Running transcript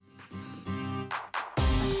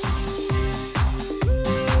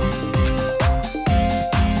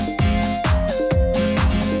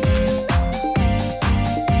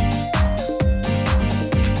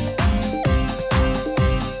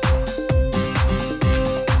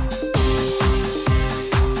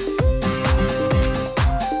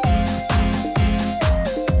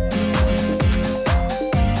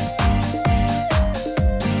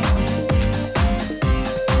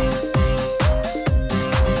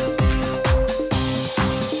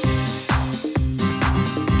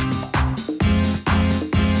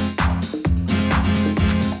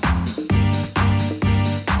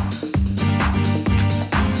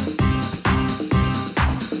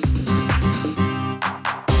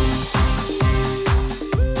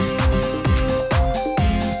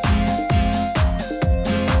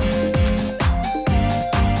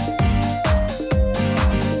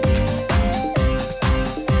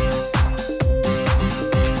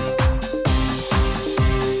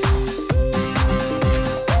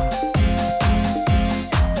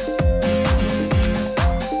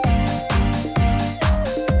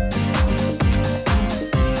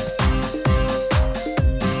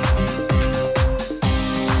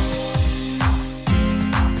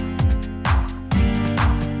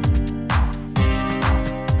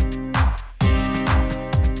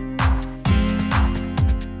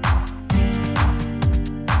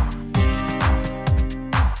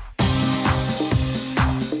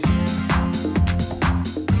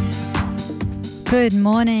Good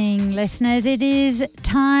morning, listeners. It is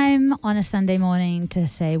time on a Sunday morning to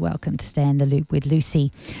say welcome to Stay in the Loop with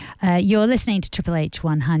Lucy. You're listening to Triple H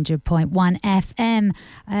 100.1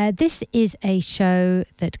 FM. This is a show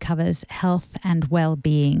that covers health and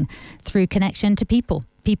well-being through connection to people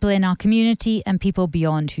in our community and people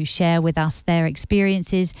beyond who share with us their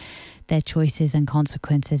experiences, their choices and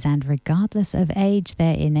consequences, and regardless of age,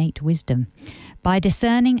 their innate wisdom. By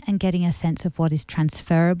discerning and getting a sense of what is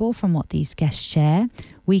transferable from what these guests share,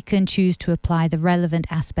 we can choose to apply the relevant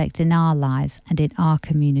aspects in our lives and in our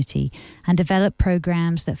community and develop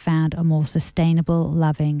programs that found a more sustainable,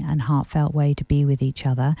 loving and heartfelt way to be with each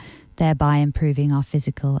other, thereby improving our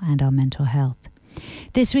physical and our mental health.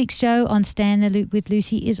 This week's show on Stay in the Loop with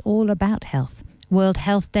Lucy is all about health. World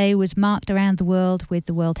Health Day was marked around the world with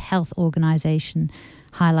the World Health Organization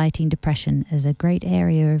highlighting depression as a great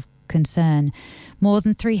area of concern. More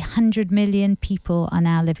than 300 million people are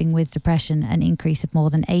now living with depression, an increase of more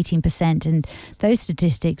than 18%, and those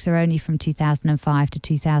statistics are only from 2005 to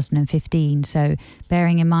 2015. So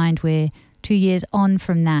bearing in mind we're 2 years on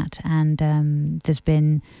from that, and there's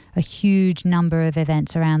been a huge number of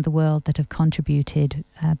events around the world that have contributed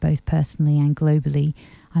both personally and globally.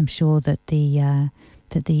 I'm sure that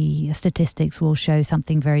the statistics will show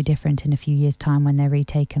something very different in a few years' time when they're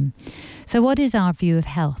retaken. So what is our view of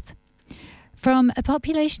health? From a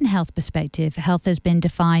population health perspective, health has been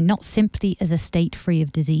defined not simply as a state free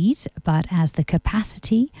of disease, but as the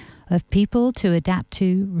capacity of people to adapt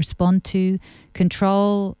to, respond to,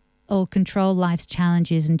 control life's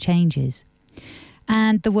challenges and changes.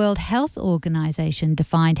 And the World Health Organization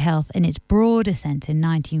defined health in its broader sense in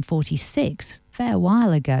 1946, a fair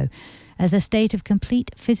while ago, as a state of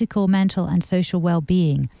complete physical, mental and social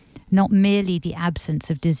well-being, not merely the absence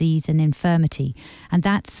of disease and infirmity. And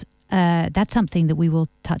that's something that we will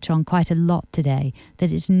touch on quite a lot today,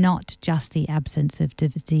 that it's not just the absence of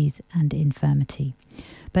disease and infirmity.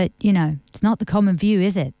 But, it's not the common view,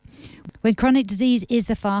 is it? When chronic disease is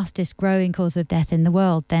the fastest growing cause of death in the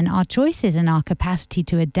world, then our choices and our capacity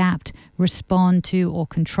to adapt, respond to or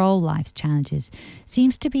control life's challenges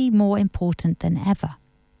seems to be more important than ever.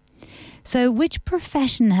 So which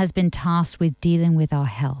profession has been tasked with dealing with our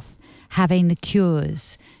health, having the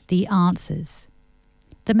cures, the answers?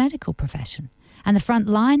 The medical profession. And the front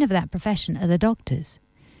line of that profession are the doctors.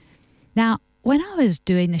 Now, when I was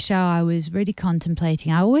doing the show, I was really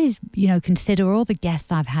contemplating. I always, consider all the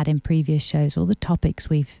guests I've had in previous shows, all the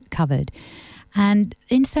topics we've covered. And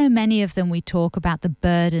in so many of them, we talk about the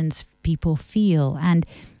burdens people feel. And,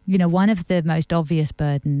 one of the most obvious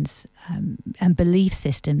burdens and belief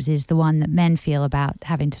systems is the one that men feel about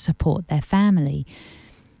having to support their family.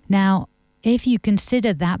 Now, if you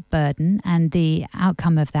consider that burden and the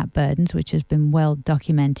outcome of that burden, which has been well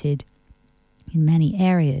documented in many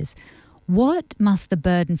areas, what must the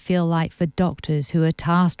burden feel like for doctors who are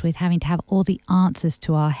tasked with having to have all the answers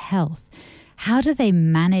to our health? How do they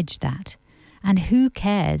manage that? And who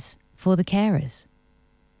cares for the carers?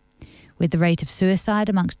 With the rate of suicide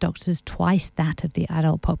amongst doctors twice that of the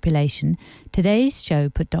adult population, today's show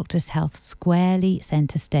put doctors' health squarely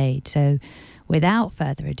centre stage. So without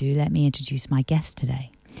further ado, let me introduce my guests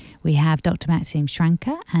today. We have Dr. Maxime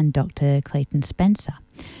Schranker and Dr. Clayton Spencer.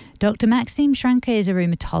 Dr. Maxime Schranker is a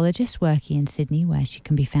rheumatologist working in Sydney, where she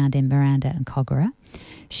can be found in Miranda and Kogarah.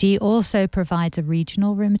 She also provides a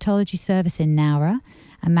regional rheumatology service in Nowra,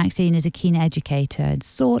 and Maxine is a keen educator and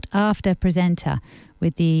sought-after presenter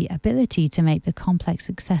with the ability to make the complex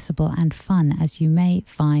accessible and fun, as you may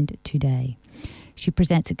find today. She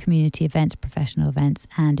presents at community events, professional events,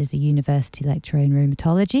 and is a university lecturer in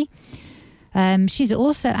rheumatology. She's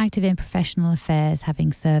also active in professional affairs,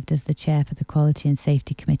 having served as the chair for the Quality and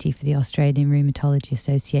Safety Committee for the Australian Rheumatology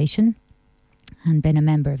Association and been a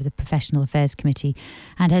member of the Professional Affairs Committee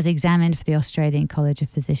and has examined for the Australian College of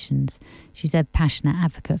Physicians. She's a passionate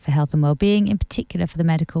advocate for health and well-being, in particular for the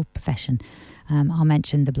medical profession. I'll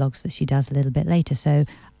mention the blogs that she does a little bit later. So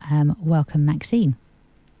welcome, Maxine.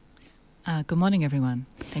 Good morning, everyone.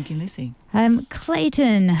 Thank you, Lucy.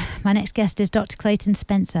 Clayton, my next guest is Dr. Clayton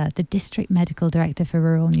Spencer, the District Medical Director for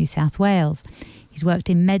Rural New South Wales. He's worked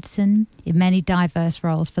in medicine in many diverse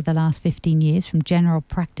roles for the last 15 years, from general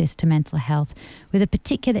practice to mental health, with a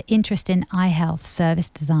particular interest in eye health, service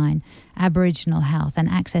design, Aboriginal health, and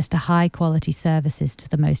access to high-quality services to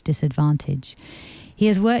the most disadvantaged. He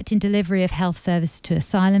has worked in delivery of health services to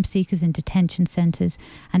asylum seekers in detention centres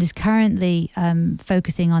and is currently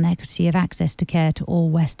focusing on equity of access to care to all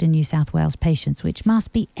Western New South Wales patients, which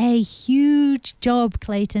must be a huge job,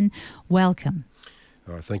 Clayton. Welcome.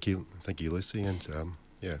 Thank you, Lucy, and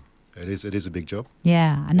It is a big job.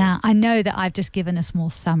 Yeah. Now, I know that I've just given a small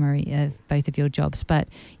summary of both of your jobs, but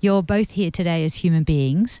you're both here today as human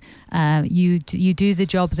beings. You do the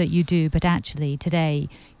job that you do, but actually today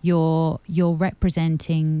you're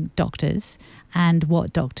representing doctors and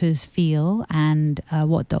what doctors feel and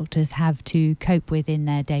what doctors have to cope with in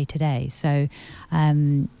their day-to-day. So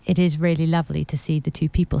it is really lovely to see the two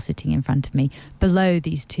people sitting in front of me below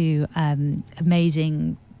these two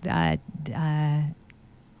amazing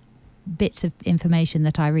bits of information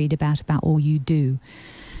that I read about all you do.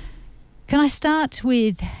 Can I start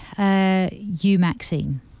with you,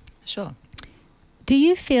 Maxine? Sure. Do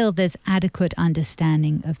you feel there's adequate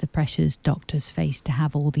understanding of the pressures doctors face to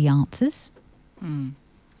have all the answers?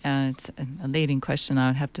 It's a leading question. I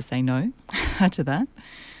would have to say no to that.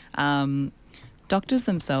 Doctors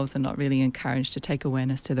themselves are not really encouraged to take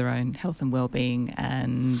awareness to their own health and well-being,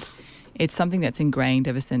 and it's something that's ingrained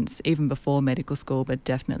ever since, even before medical school, but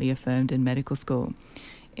definitely affirmed in medical school.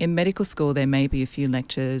 In medical school, there may be a few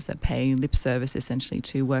lectures that pay lip service essentially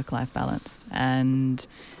to work-life balance, and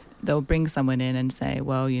they'll bring someone in and say,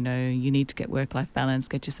 well, you know, you need to get work-life balance,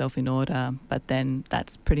 get yourself in order, but then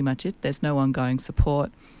that's pretty much it. There's no ongoing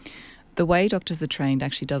support. The way doctors are trained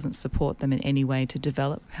actually doesn't support them in any way to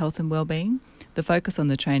develop health and well-being. The focus on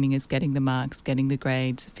the training is getting the marks, getting the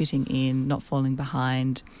grades, fitting in, not falling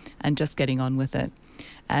behind, and just getting on with it.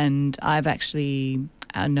 And I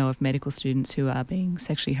know of medical students who are being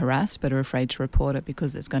sexually harassed but are afraid to report it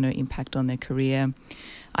because it's going to impact on their career.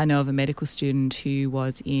 I know of a medical student who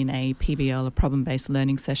was in a PBL, a problem-based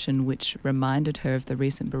learning session, which reminded her of the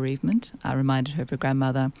recent bereavement, reminded her of her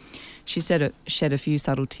grandmother. She shed a few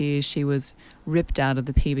subtle tears. She was ripped out of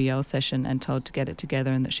the PBL session and told to get it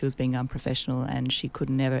together and that she was being unprofessional and she could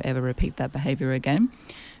never, ever repeat that behaviour again.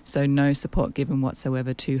 So no support given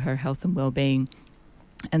whatsoever to her health and well-being.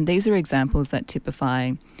 And these are examples that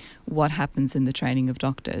typify what happens in the training of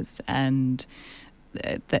doctors, and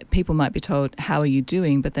that people might be told, how are you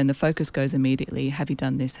doing? But then the focus goes immediately, have you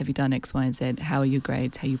done this? Have you done X, Y, and Z? How are your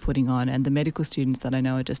grades? How are you putting on? And the medical students that I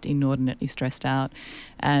know are just inordinately stressed out.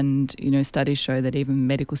 And, you know, studies show that even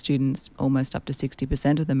medical students, almost up to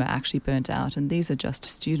 60% of them are actually burnt out. And these are just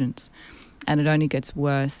students. And it only gets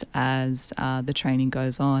worse as the training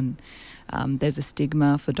goes on. There's a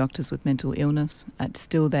stigma for doctors with mental illness. It's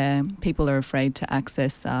still there. People are afraid to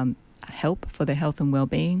access help for their health and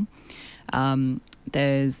well-being.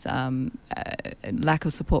 There's a lack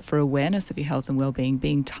of support for awareness of your health and well-being.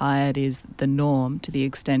 Being tired is the norm to the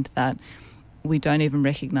extent that we don't even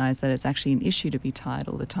recognise that it's actually an issue to be tired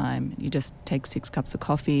all the time. You just take 6 cups of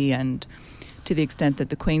coffee, and to the extent that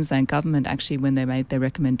the Queensland government actually, when they made their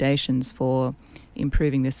recommendations for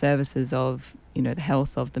improving the services of, you know, the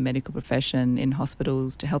health of the medical profession in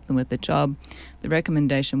hospitals to help them with the job, the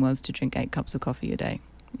recommendation was to drink 8 cups of coffee a day.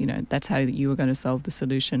 You know, that's how you were going to solve the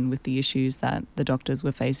solution with the issues that the doctors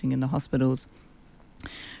were facing in the hospitals.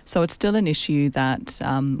 So it's still an issue that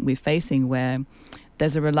we're facing, where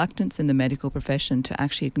there's a reluctance in the medical profession to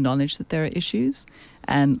actually acknowledge that there are issues,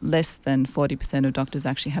 and less than 40% of doctors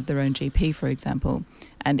actually have their own GP, for example.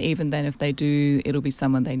 And even then, if they do, it'll be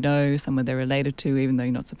someone they know, someone they're related to, even though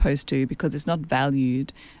you're not supposed to, because it's not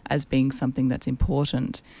valued as being something that's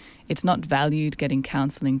important. It's not valued getting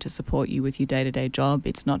counselling to support you with your day-to-day job.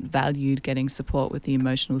 It's not valued getting support with the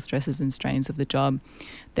emotional stresses and strains of the job.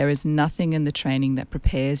 There is nothing in the training that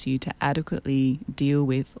prepares you to adequately deal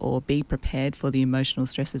with or be prepared for the emotional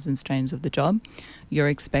stresses and strains of the job. You're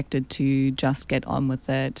expected to just get on with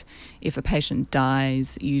it. If a patient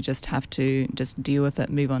dies, you just have to just deal with it,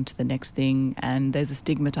 move on to the next thing. And there's a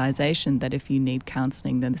stigmatisation that if you need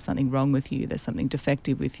counselling, then there's something wrong with you, there's something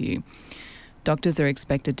defective with you. Doctors are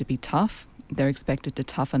expected to be tough. They're expected to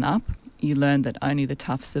toughen up. You learn that only the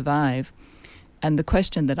tough survive. And the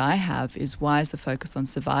question that I have is, why is the focus on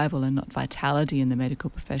survival and not vitality in the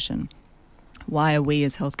medical profession? Why are we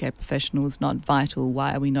as healthcare professionals not vital?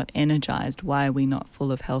 Why are we not energised? Why are we not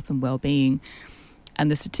full of health and well-being?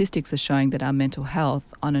 And the statistics are showing that our mental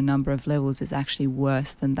health on a number of levels is actually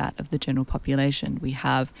worse than that of the general population. We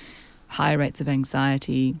have higher rates of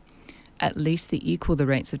anxiety, at least they equal the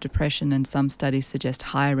rates of depression, and some studies suggest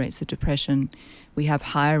higher rates of depression. We have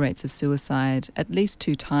higher rates of suicide, at least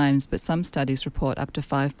 2 times, but some studies report up to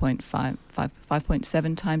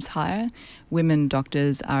 5.7 times higher. Women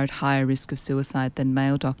doctors are at higher risk of suicide than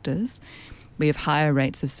male doctors. We have higher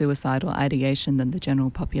rates of suicidal ideation than the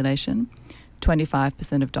general population.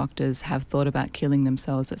 25% of doctors have thought about killing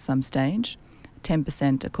themselves at some stage.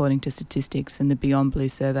 10%, according to statistics in the Beyond Blue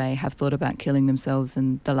survey, have thought about killing themselves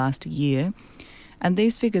in the last year. And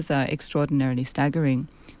these figures are extraordinarily staggering.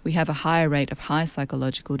 We have a higher rate of high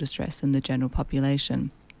psychological distress in the general population.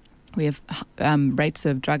 We have rates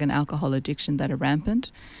of drug and alcohol addiction that are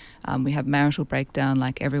rampant. We have marital breakdown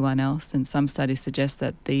like everyone else, and some studies suggest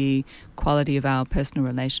that the quality of our personal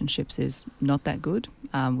relationships is not that good.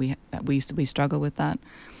 We struggle with that.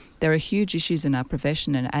 There are huge issues in our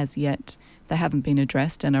profession, and as yet they haven't been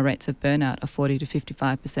addressed, and our rates of burnout are 40 to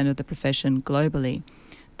 55% of the profession globally.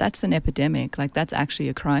 That's an epidemic, like that's actually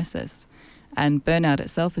a crisis. And burnout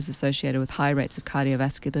itself is associated with high rates of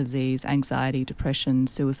cardiovascular disease, anxiety, depression,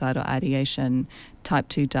 suicidal ideation, type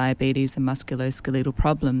 2 diabetes and musculoskeletal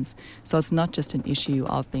problems. So it's not just an issue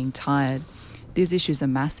of being tired. These issues are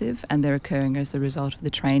massive and they're occurring as a result of the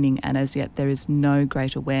training, and as yet there is no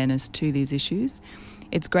great awareness to these issues.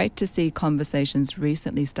 It's great to see conversations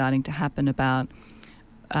recently starting to happen about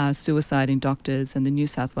suicide in doctors, and the New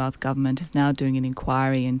South Wales government is now doing an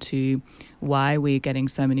inquiry into why we're getting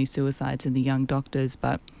so many suicides in the young doctors,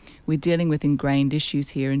 but we're dealing with ingrained issues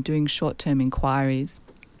here, and doing short-term inquiries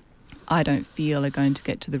I don't feel are going to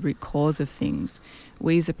get to the root cause of things.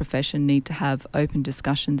 We as a profession need to have open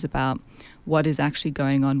discussions about what is actually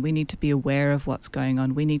going on. We need to be aware of what's going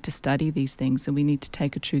on. We need to study these things, and we need to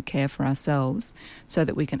take a true care for ourselves so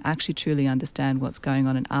that we can actually truly understand what's going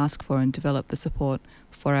on and ask for and develop the support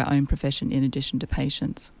for our own profession in addition to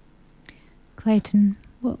patients. Clayton,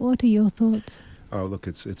 what are your thoughts? Oh, look,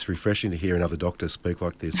 it's refreshing to hear another doctor speak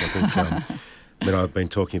like this. I think, I've been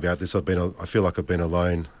talking about this. I feel like I've been a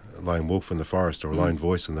lone wolf in the forest, or a lone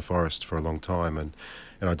voice in the forest for a long time, and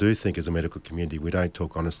I do think as a medical community we don't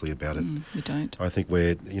talk honestly about it. We don't. I think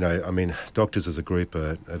doctors as a group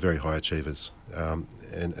are very high achievers, and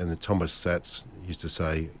the Thomas Satz used to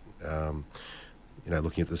say,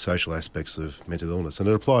 looking at the social aspects of mental illness, and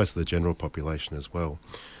it applies to the general population as well.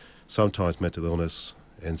 Sometimes mental illness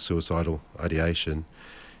and suicidal ideation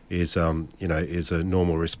is a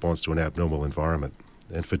normal response to an abnormal environment.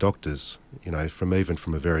 And for doctors, from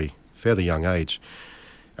a very fairly young age,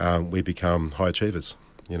 we become high achievers.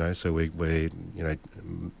 So we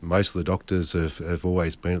most of the doctors have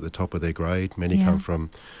always been at the top of their grade. Many come from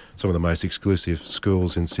some of the most exclusive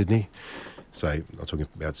schools in Sydney. I'm talking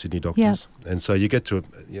about Sydney doctors. Yep. And so you get to,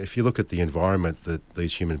 if you look at the environment that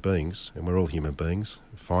these human beings, and we're all human beings,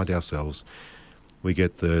 find ourselves, we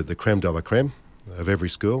get the creme de la creme of every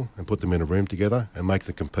school and put them in a room together and make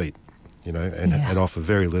them compete. And offer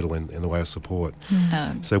very little in the way of support.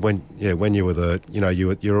 So when you were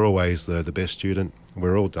you're always the best student.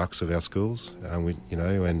 We're all ducks of our schools, and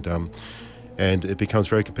it becomes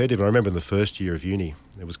very competitive. I remember in the first year of uni,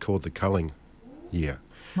 it was called the culling year,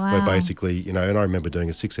 where basically, and I remember doing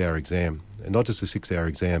a 6-hour exam, and not just a 6-hour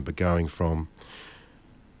exam, but going from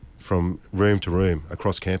room to room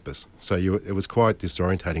across campus. So it was quite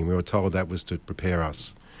disorientating. We were told that was to prepare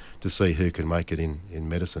us to see who can make it in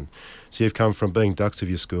medicine. So you've come from being ducks of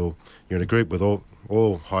your school, you're in a group with all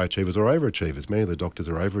high achievers or overachievers. Many of the doctors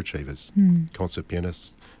are overachievers, concert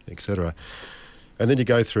pianists, etc. And then you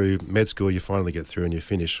go through med school, you finally get through and you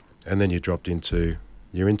finish, and then you're dropped into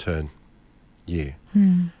your intern year.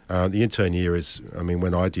 The intern year is,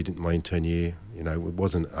 when I did my intern year, it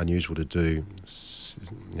wasn't unusual to do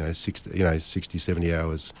 60, 70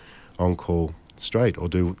 hours on call straight, or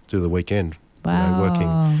do the weekend.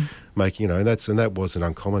 Working, making, and that wasn't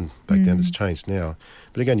uncommon back then. It's changed now.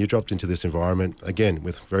 But again, you're dropped into this environment, again,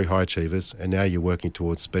 with very high achievers, and now you're working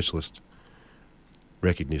towards specialist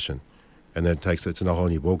recognition. And then it's a whole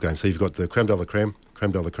new ball game. So you've got the creme de la creme,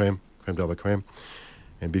 creme de la creme, creme de la creme.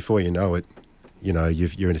 And before you know it,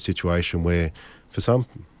 you're in a situation where, for some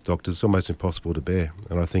doctors, it's almost impossible to bear.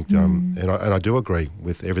 And I think, and I do agree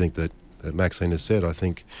with everything that Maxine has said. I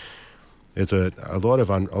think there's a lot of,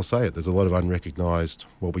 there's a lot of unrecognised,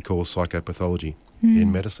 what we call psychopathology in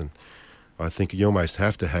medicine. I think you almost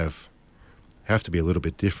have to be a little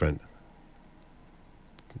bit different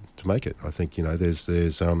to make it. I think,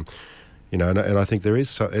 there's and I think there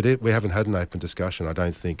is, we haven't had an open discussion. I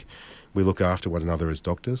don't think we look after one another as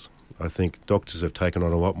doctors. I think doctors have taken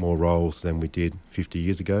on a lot more roles than we did 50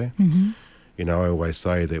 years ago. I always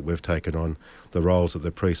say that we've taken on the roles that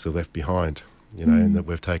the priests have left behind. And that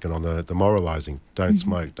we've taken on the moralising, don't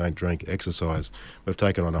smoke, don't drink, exercise. We've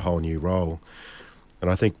taken on a whole new role. And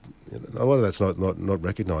I think a lot of that's not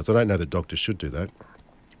recognised. I don't know that doctors should do that.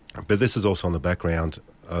 But this is also on the background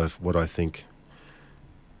of what I think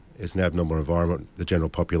is an abnormal environment the general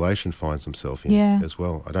population finds themselves in as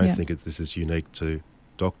well. I don't think this is unique to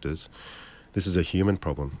doctors. This is a human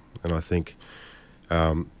problem. And I think,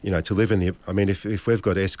 to live in if we've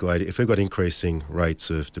got increasing rates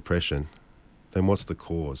of depression, then what's the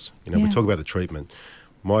cause? We talk about the treatment.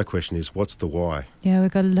 My question is, what's the why? Yeah,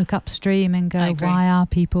 we've got to look upstream and go, why are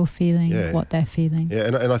people feeling what they're feeling? Yeah,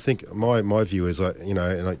 and I think my view is, I mean,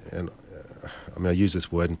 I use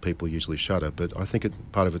this word and people usually shudder, but I think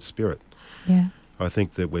part of it's spirit. Yeah. I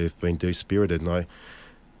think that we've been de-spirited, and if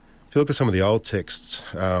you look at some of the old texts,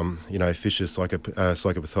 Fisher's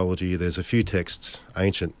psychopathology, there's a few texts,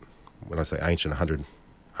 ancient, when I say ancient,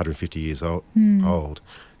 150 years old,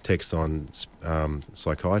 texts on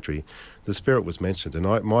psychiatry, the spirit was mentioned. And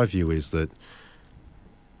my view is that,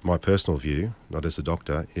 my personal view, not as a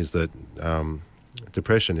doctor, is that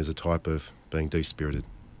depression is a type of being de-spirited.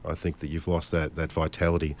 I think that you've lost that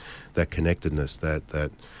vitality, that connectedness,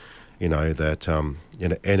 that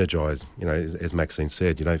energized, as Maxine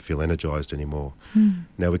said, you don't feel energized anymore.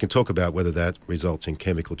 Now, we can talk about whether that results in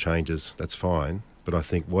chemical changes, that's fine, but I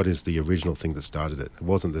think what is the original thing that started it? It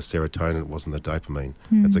wasn't the serotonin, it wasn't the dopamine.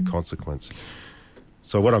 That's a consequence.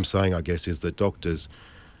 So what I'm saying, I guess, is that doctors,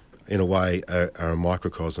 in a way, are a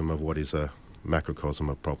microcosm of what is a macrocosm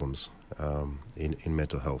of problems in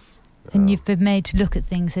mental health. And you've been made to look at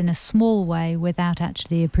things in a small way without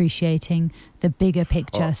actually appreciating the bigger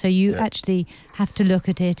picture. So you actually have to look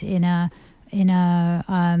at it in a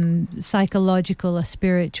psychological, a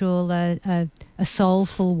spiritual, a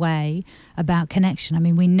soulful way about connection. I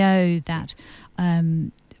mean, we know that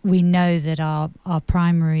our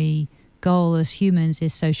primary goal as humans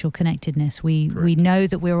is social connectedness. We know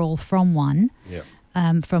that we're all from one. Yeah.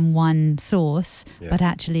 From one source, but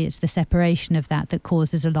actually it's the separation of that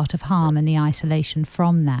causes a lot of harm and the isolation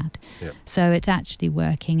from that. Yeah. So it's actually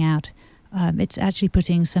working out, it's actually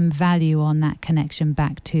putting some value on that connection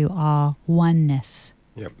back to our oneness.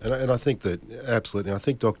 Yeah, and I think that, absolutely, I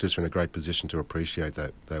think doctors are in a great position to appreciate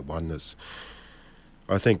that oneness.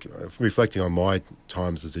 I think, reflecting on my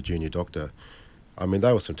times as a junior doctor, I mean,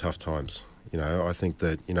 they were some tough times. I think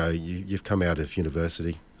that, you've come out of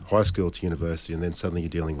university, high school to university, and then suddenly you're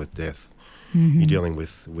dealing with death. You're dealing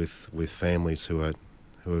with families who are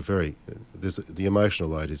very, the emotional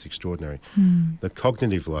load is extraordinary. The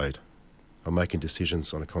cognitive load of making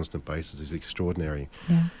decisions on a constant basis is extraordinary.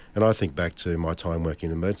 Yeah. And I think back to my time working in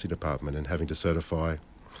the emergency department and having to certify,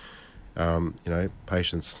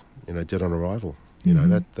 patients, dead on arrival.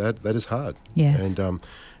 That is hard. Yeah.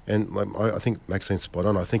 And I think Maxine's spot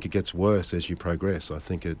on. I think it gets worse as you progress. I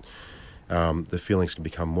think the feelings can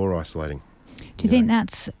become more isolating. Do you think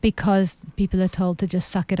that's because people are told to just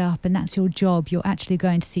suck it up and that's your job? You're actually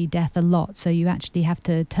going to see death a lot, so you actually have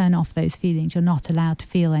to turn off those feelings. You're not allowed to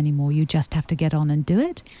feel anymore. You just have to get on and do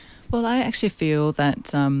it? Well, I actually feel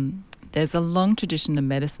that there's a long tradition in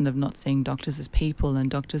medicine of not seeing doctors as people, and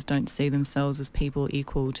doctors don't see themselves as people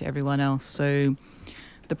equal to everyone else. So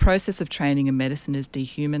the process of training in medicine is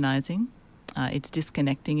dehumanizing. It's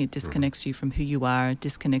disconnecting. It disconnects you from who you are. It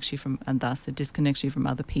disconnects you from, and thus it disconnects you from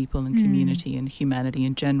other people and community and humanity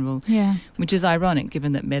in general. Yeah. Which is ironic,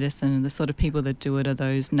 given that medicine and the sort of people that do it are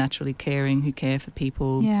those naturally caring, who care for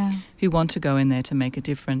people, who want to go in there to make a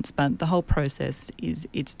difference. But the whole process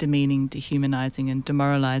it's demeaning, dehumanizing, and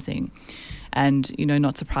demoralizing. And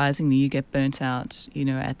not surprisingly, you get burnt out,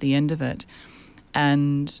 at the end of it.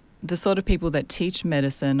 And the sort of people that teach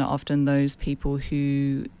medicine are often those people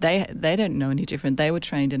who they don't know any different. They were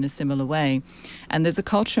trained in a similar way. And there's a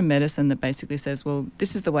culture in medicine that basically says, well,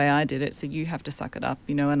 this is the way I did it, so you have to suck it up,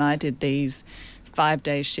 and I did these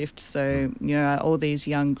 5-day shifts, so, all these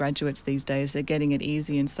young graduates these days, they're getting it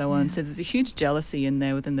easy and so on. So there's a huge jealousy in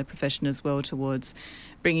there within the profession as well towards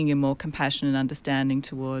bringing in more compassion and understanding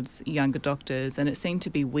towards younger doctors. And it seemed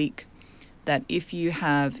to be weak that if you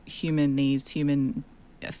have human needs, human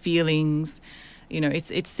feelings,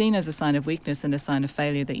 it's seen as a sign of weakness and a sign of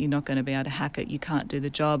failure that you're not going to be able to hack it, you can't do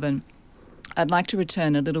the job. And I'd like to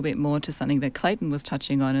return a little bit more to something that Clayton was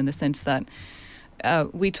touching on, in the sense that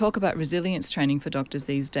we talk about resilience training for doctors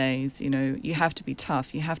these days. You have to be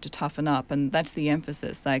tough, you have to toughen up, and that's the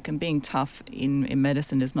emphasis. And being tough in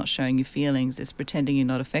medicine is not showing your feelings, it's pretending you're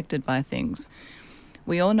not affected by things.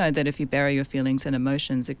 We all know that if you bury your feelings and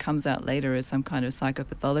emotions, it comes out later as some kind of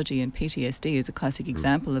psychopathology, and PTSD is a classic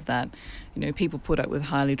example of that. People put up with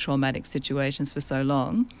highly traumatic situations for so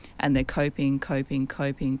long, and they're coping,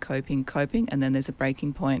 and then there's a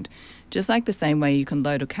breaking point. Just like the same way you can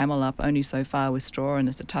load a camel up only so far with straw, and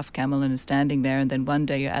it's a tough camel and it's standing there, and then one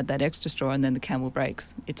day you add that extra straw and then the camel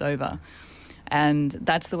breaks. It's over. And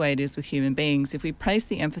that's the way it is with human beings. If we place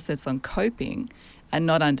the emphasis on coping and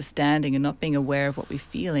not understanding and not being aware of what we're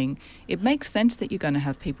feeling, it makes sense that you're going to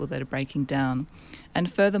have people that are breaking down. And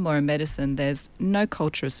furthermore, in medicine, there's no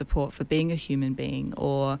culture of support for being a human being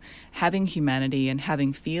or having humanity and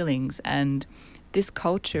having feelings. And this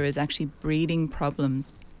culture is actually breeding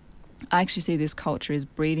problems. I actually see this culture as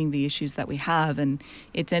breeding the issues that we have, and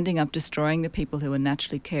it's ending up destroying the people who are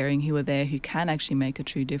naturally caring, who are there, who can actually make a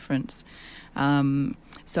true difference.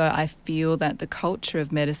 So I feel that the culture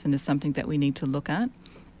of medicine is something that we need to look at,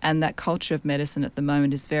 and that culture of medicine at the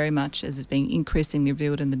moment is very much, as is being increasingly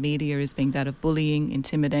revealed in the media, is being that of bullying,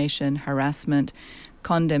 intimidation, harassment,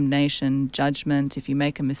 condemnation, judgment. If you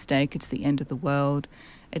make a mistake, it's the end of the world.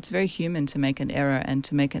 It's very human to make an error, and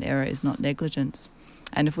to make an error is not negligence.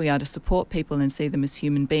 And if we are to support people and see them as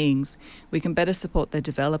human beings, we can better support their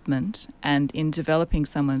development. And in developing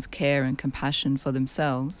someone's care and compassion for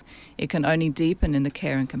themselves, it can only deepen in the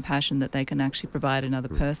care and compassion that they can actually provide another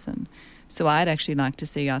person. So I'd actually like to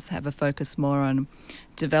see us have a focus more on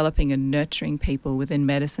developing and nurturing people within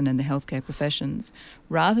medicine and the healthcare professions,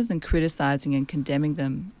 rather than criticising and condemning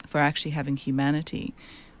them for actually having humanity.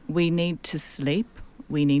 We need to sleep.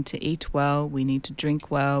 We need to eat well, we need to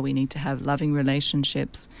drink well, we need to have loving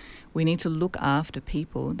relationships. We need to look after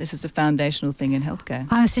people. This is a foundational thing in healthcare.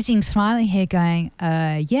 I'm sitting smiling here going,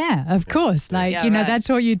 yeah, of course. Like, yeah, you know, right. That's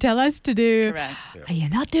what you tell us to do. Correct. Yeah. Are you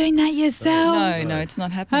not doing that yourself? No, it's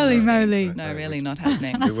not happening. Holy moly. No, really not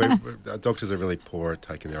happening. Doctors are really poor at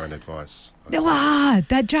taking their own advice. Wow,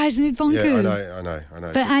 that drives me bonkers. Yeah, I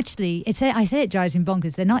know. But actually, I say it drives me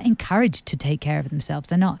bonkers. They're not encouraged to take care of themselves.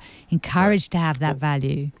 They're not encouraged to have that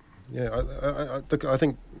value. Yeah, I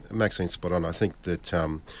think Maxine's spot on. I think that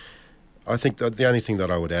the only thing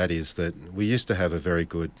that I would add is that we used to have a very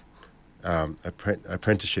good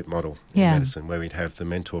apprenticeship model in medicine, where we'd have the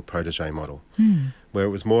mentor-protege model, where it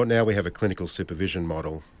was more. Now we have a clinical supervision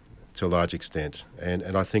model to a large extent,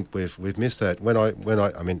 and I think we've missed that. When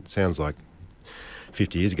I mean, it sounds like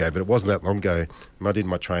 50 years ago, but it wasn't that long ago. I did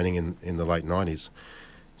my training in the late 90s,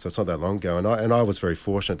 so it's not that long ago. And I was very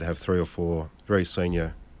fortunate to have 3 or 4 very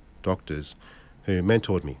senior doctors who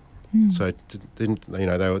mentored me. So it didn't,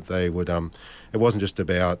 they would. It wasn't just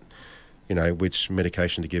about, which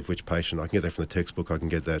medication to give which patient. I can get that from the textbook. I can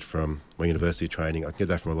get that from my university training. I can get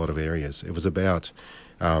that from a lot of areas. It was about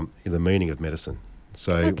the meaning of medicine.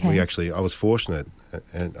 So I was fortunate,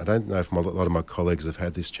 and I don't know if a lot of my colleagues have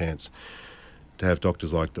had this chance to have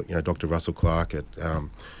doctors like, Dr. Russell Clark at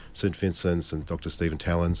St Vincent's and Dr. Stephen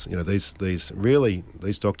Tallons. These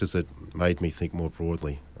doctors that made me think more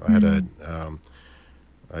broadly. I had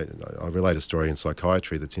I relate a story in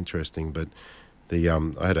psychiatry that's interesting, but I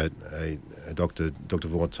had a doctor, Dr.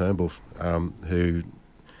 Vaughan Turnbull, who,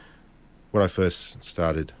 when I first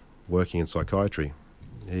started working in psychiatry,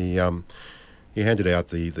 he handed out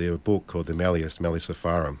the book called the Malleus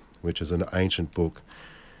Maleficarum, which is an ancient book.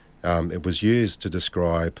 It was used to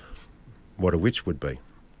describe what a witch would be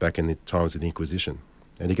back in the times of the Inquisition.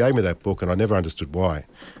 And he gave me that book, and I never understood why.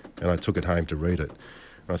 And I took it home to read it.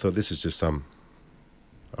 And I thought, this is just some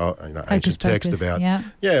ancient text about...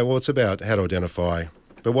 well, it's about how to identify.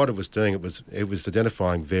 But what it was doing, it was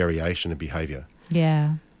identifying variation in behaviour.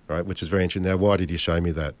 Yeah. Right, which is very interesting. Now, why did he show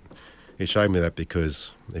me that? He showed me that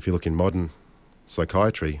because if you look in modern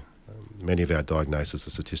psychiatry, many of our diagnoses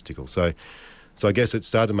are statistical. So I guess it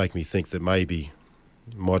started to make me think that maybe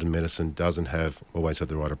modern medicine doesn't always have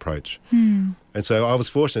the right approach. And so I was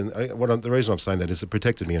fortunate. The reason I'm saying that is it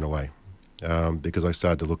protected me in a way, because I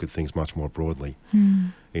started to look at things much more broadly,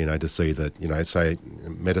 to see that, say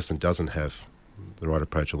medicine doesn't have the right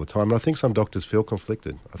approach all the time. And I think some doctors feel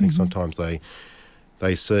conflicted. I think sometimes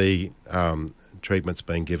they see treatments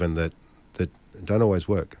being given that don't always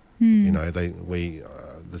work.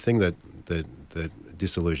 The thing that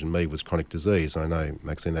disillusioned me was chronic disease. I know,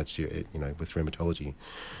 Maxine, that's your, with rheumatology,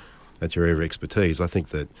 that's your area of expertise. I think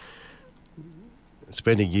that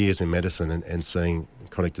spending years in medicine and seeing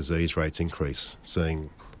chronic disease rates increase, seeing,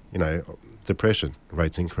 depression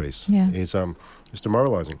rates increase, is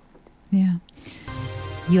demoralising. Yeah.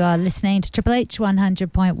 You are listening to Triple H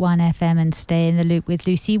 100.1 FM and Stay in the Loop with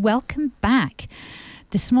Lucy. Welcome back.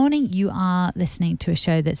 This morning you are listening to a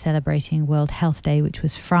show that's celebrating World Health Day, which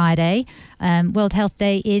was Friday. World Health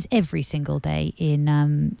Day is every single day in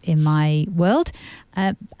my world.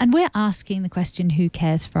 And we're asking the question, who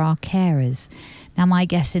cares for our carers? Now, my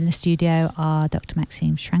guests in the studio are Dr.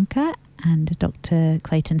 Maxine Schranker and Dr.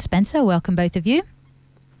 Clayton Spencer. Welcome, both of you.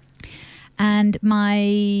 And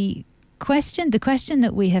the question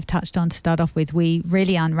that we have touched on to start off with, we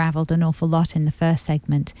really unravelled an awful lot in the first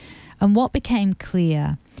segment. And what became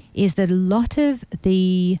clear is that a lot of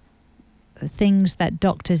the things that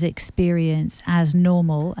doctors experience as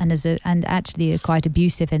normal and actually are quite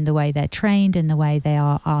abusive in the way they're trained and the way they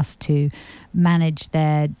are asked to manage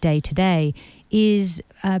their day-to-day is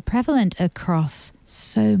prevalent across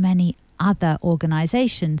so many other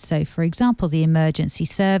organisations. So, for example, the emergency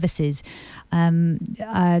services,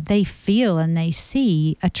 they feel and they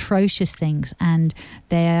see atrocious things, and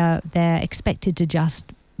they're expected to just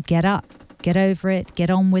get up, get over it, get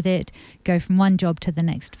on with it, go from one job to the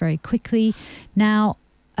next very quickly. Now,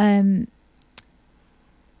 there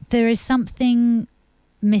is something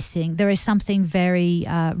missing. There is something very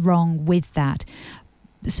wrong with that.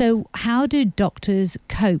 So how do doctors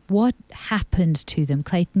cope? What happens to them?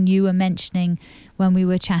 Clayton, you were mentioning when we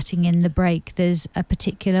were chatting in the break, there's a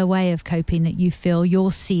particular way of coping that you feel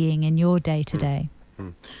you're seeing in your day-to-day.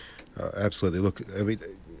 Absolutely. Look, I mean,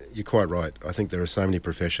 you're quite right. I think there are so many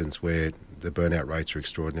professions where the burnout rates are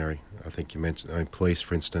extraordinary. I think you mentioned police,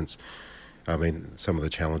 for instance. I mean, some of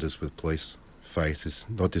the challenges with police face is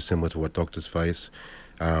not dissimilar to what doctors face.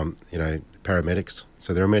 Paramedics.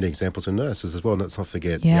 So there are many examples of nurses as well. Let's not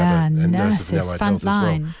forget the other, and nurses in allied health as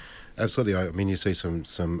well. Absolutely. I mean, you see some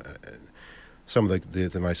of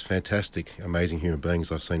the most fantastic, amazing human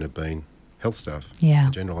beings I've seen have been health staff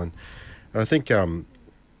in general. And I think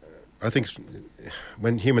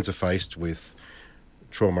when humans are faced with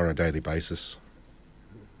trauma on a daily basis,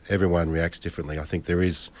 everyone reacts differently. I think there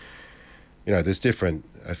is, there's different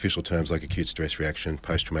official terms like acute stress reaction,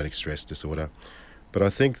 post-traumatic stress disorder. But I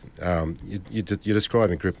think you're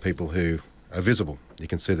describing a group of people who are visible. You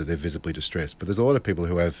can see that they're visibly distressed. But there's a lot of people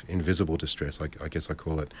who have invisible distress, I guess I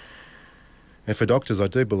call it. And for doctors, I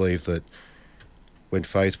do believe that when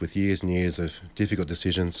faced with years and years of difficult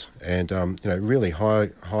decisions and really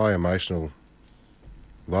high emotional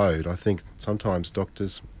load, I think sometimes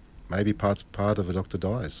doctors, maybe part of a doctor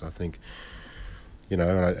dies. I think, and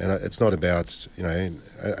it's not about, I mean,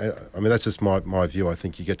 that's just my view. I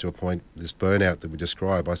think you get to a point, this burnout that we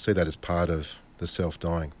describe, I see that as part of the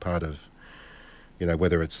self-dying, part of,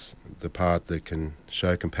 whether it's the part that can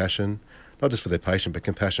show compassion, not just for their patient, but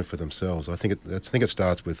compassion for themselves. I think it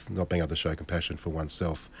starts with not being able to show compassion for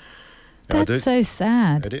oneself. And that's so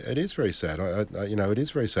sad. It is very sad. It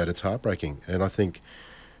is very sad. It's heartbreaking. And I think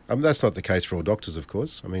that's not the case for all doctors, of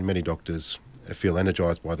course. I mean, many doctors feel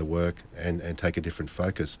energised by the work and take a different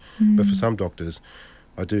focus. But for some doctors,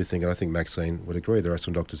 I do think, and I think Maxine would agree, there are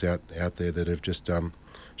some doctors out there that have just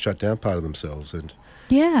shut down part of themselves. And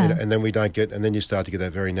and then we don't get, and then you start to get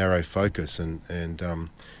that very narrow focus. And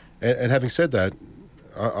having said that,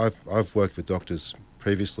 I've worked with doctors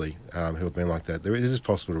previously who have been like that. It is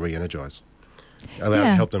possible to re-energise,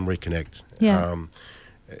 help them reconnect.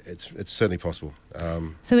 It's certainly possible.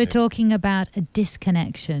 So we're talking about a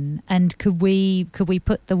disconnection, and could we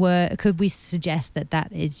put the word? Could we suggest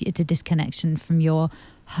it's a disconnection from your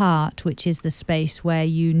heart, which is the space where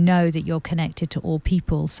you know that you're connected to all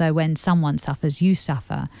people. So when someone suffers, you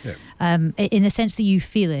suffer. In the sense that you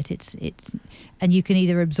feel it. It's and you can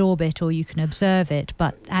either absorb it or you can observe it.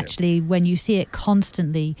 But actually, when you see it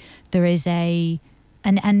constantly, there is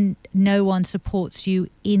and no one supports you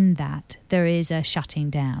in that. There is a shutting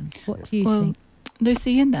down. What do you think?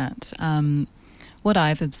 Lucy, in that, what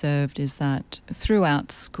I've observed is that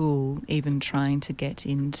throughout school, even trying to get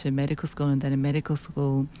into medical school and then in medical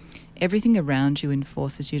school, everything around you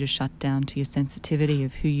enforces you to shut down to your sensitivity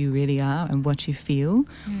of who you really are and what you feel.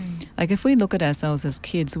 Like if we look at ourselves as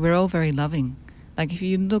kids, we're all very loving. Like if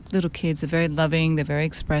you look, little kids, they're very loving, they're very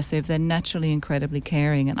expressive, they're naturally incredibly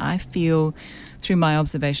caring. And I feel through my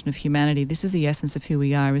observation of humanity, this is the essence of who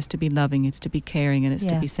we are, is to be loving, it's to be caring, and it's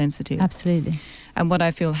to be sensitive. Absolutely. And what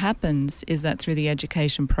I feel happens is that through the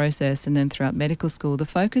education process and then throughout medical school, the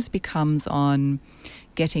focus becomes on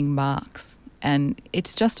getting marks. And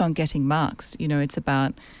it's just on getting marks. It's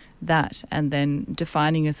about that, and then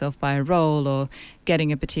defining yourself by a role or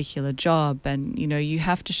getting a particular job. And, you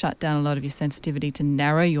have to shut down a lot of your sensitivity to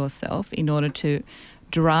narrow yourself in order to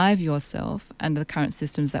drive yourself under the current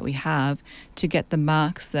systems that we have to get the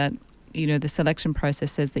marks that, the selection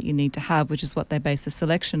process says that you need to have, which is what they base the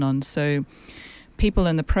selection on. So people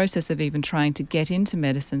in the process of even trying to get into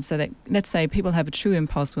medicine, so that, let's say people have a true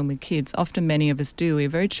impulse when we're kids, often many of us do, we're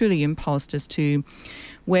very truly impulsed as to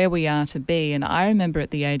where we are to be. And I remember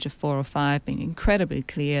at the age of 4 or 5 being incredibly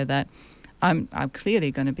clear that I'm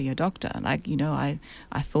clearly going to be a doctor. Like, I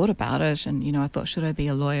thought about it and, I thought, should I be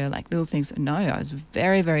a lawyer? Like little things. No, I was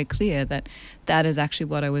very, very clear that is actually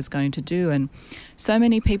what I was going to do. And so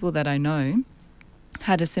many people that I know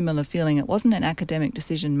had a similar feeling. It wasn't an academic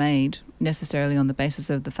decision made necessarily on the basis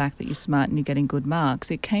of the fact that you're smart and you're getting good marks.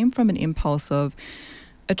 It came from an impulse of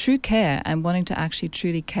a true care and wanting to actually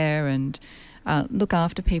truly care and look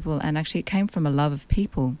after people, and actually it came from a love of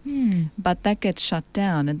people. But that gets shut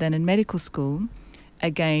down, and then in medical school,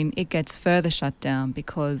 again, it gets further shut down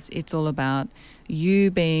because it's all about,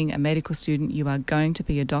 you being a medical student, you are going to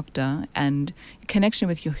be a doctor, and connection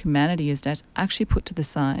with your humanity is that's actually put to the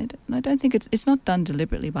side. And I don't think it's not done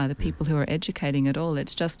deliberately by the people who are educating at all.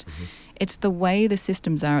 It's just, it's the way the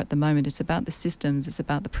systems are at the moment. It's about the systems, it's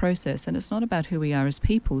about the process, and it's not about who we are as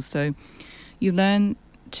people. So you learn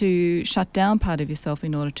to shut down part of yourself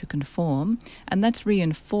in order to conform, and that's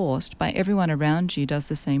reinforced by everyone around you does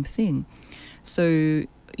the same thing. So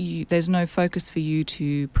there's no focus for you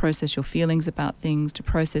to process your feelings about things, to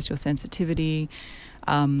process your sensitivity.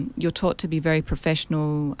 You're taught to be very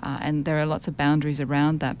professional, and there are lots of boundaries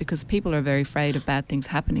around that because people are very afraid of bad things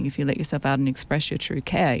happening if you let yourself out and express your true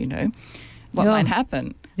care, you know. What might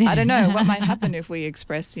happen? I don't know. What might happen if we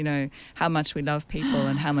express, you know, how much we love people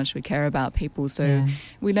and how much we care about people. So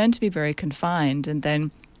we learn to be very confined. And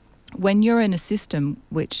then when you're in a system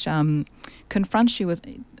which confronts you with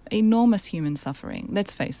enormous human suffering,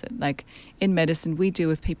 let's face it, like in medicine, we deal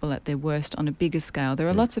with people at their worst on a bigger scale. There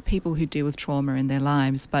are lots of people who deal with trauma in their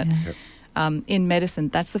lives, but in medicine,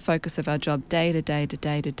 that's the focus of our job, day to day to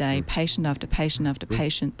day to day, patient after patient after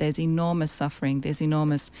patient. There's enormous suffering, there's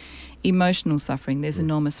enormous emotional suffering, there's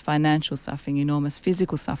enormous financial suffering, enormous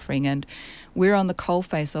physical suffering, and we're on the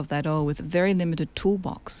coalface of that all with a very limited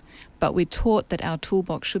toolbox. But we're taught that our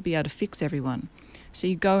toolbox should be able to fix everyone. So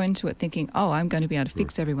you go into it thinking, oh, I'm going to be able to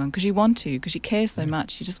fix everyone, because you want to, because you care so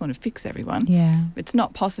much, you just want to fix everyone. Yeah. It's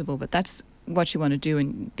not possible, but that's what you want to do.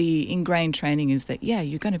 And the ingrained training is that, yeah,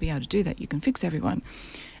 you're going to be able to do that. You can fix everyone.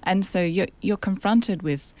 And so you're confronted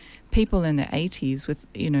with people in their 80s with,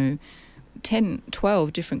 you know, 10,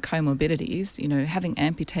 12 different comorbidities, you know, having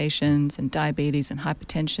amputations and diabetes and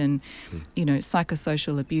hypertension, you know,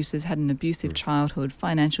 psychosocial abuses, had an abusive childhood,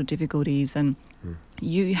 financial difficulties, and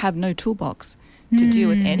you have no toolbox to deal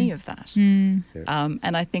with any of that.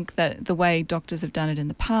 And I think that the way doctors have done it in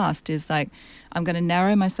the past is like, I'm going to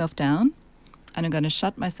narrow myself down and I'm going to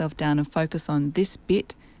shut myself down and focus on this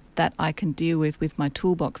bit that I can deal with my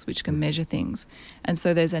toolbox, which can measure things. And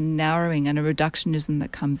so there's a narrowing and a reductionism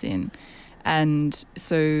that comes in. And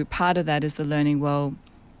so part of that is the learning, well,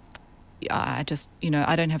 I just, you know,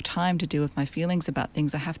 I don't have time to deal with my feelings about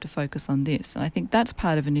things. I have to focus on this. And I think that's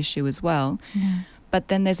part of an issue as well. But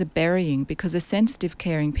then there's a burying, because as sensitive,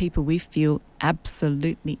 caring people, we feel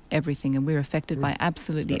absolutely everything, and we're affected by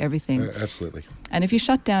absolutely everything. Absolutely. And if you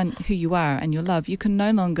shut down who you are and your love, you can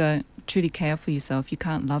no longer truly care for yourself. You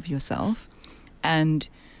can't love yourself, and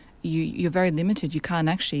you're very limited. You can't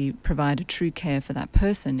actually provide a true care for that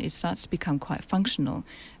person. It starts to become quite functional.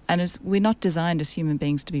 And as we're not designed as human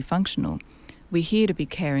beings to be functional. We're here to be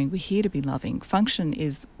caring. We're here to be loving. Function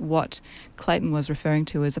is what Clayton was referring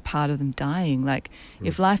to as a part of them dying. Like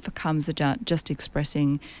if life becomes about just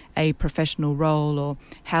expressing a professional role or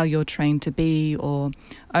how you're trained to be or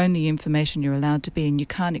only information you're allowed to be, and you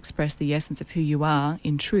can't express the essence of who you are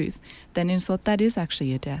in truth, then in sort that is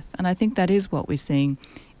actually a death. And I think that is what we're seeing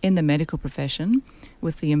in the medical profession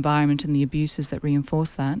with the environment and the abuses that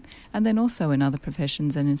reinforce that, and then also in other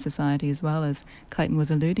professions and in society as well, as Clayton was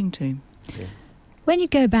alluding to. Yeah. When you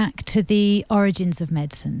go back to the origins of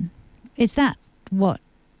medicine, is that what,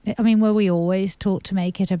 I mean, were we always taught to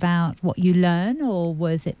make it about what you learn, or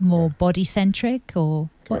was it more body-centric, or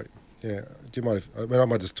what? Yeah, do you mind if, I mean, I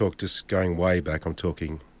might just talk, just going way back, I'm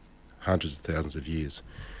talking hundreds of thousands of years,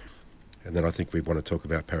 and then I think we want to talk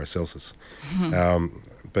about Paracelsus.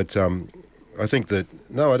 But I think that,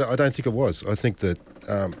 no, I don't think it was. I think that,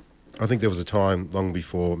 I think there was a time long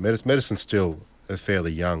before, medicine's still a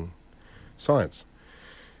fairly young science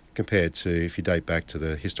compared to if you date back to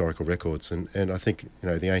the historical records, and I think, you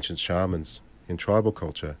know, the ancient shamans in tribal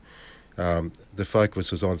culture, the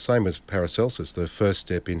focus was on, same as Paracelsus, the first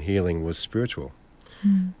step in healing was spiritual.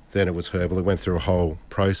 Then it was herbal. It went through a whole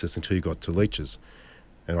process until you got to leeches,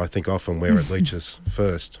 and I think often we're at leeches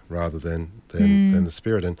first rather than the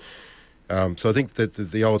spirit. And so I think that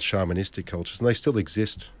the old shamanistic cultures, and they still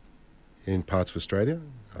exist in parts of Australia.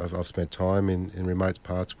 I've spent time in remote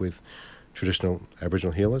parts with traditional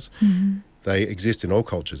Aboriginal healers. They exist in all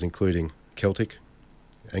cultures, including Celtic,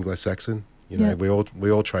 Anglo-Saxon. You know, we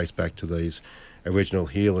all trace back to these original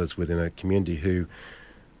healers within a community who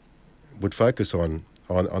would focus on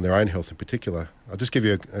their own health in particular. I'll just give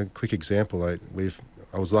you a quick example.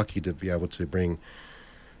 I was lucky to be able to bring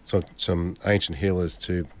some ancient healers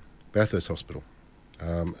to Bathurst Hospital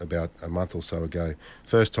about a month or so ago.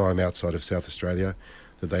 First time outside of South Australia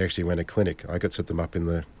that they actually went a clinic. I got set them up in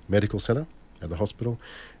the medical centre at the hospital,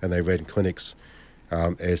 and they ran clinics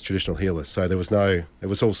as traditional healers. So it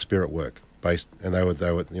was all spirit work based, and they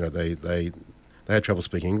were you know, they had trouble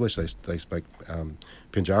speaking English. They spoke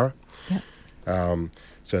Pinjara.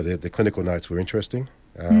 So the clinical notes were interesting.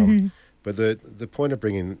 But the point of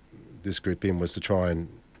bringing this group in was to try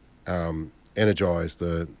and energise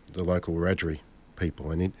the local Wiradjuri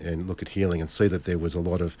people and look at healing and see that there was a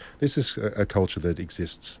lot of... This is a culture that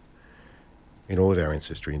exists in all of our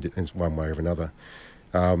ancestry in one way or another.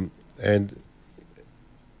 And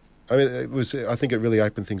I mean, I think it really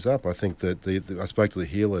opened things up. I think that I spoke to the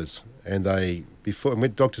healers, and and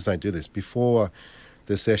when doctors don't do this, before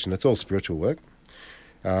the session, it's all spiritual work,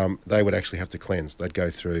 they would actually have to cleanse. They'd go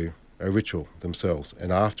through a ritual themselves,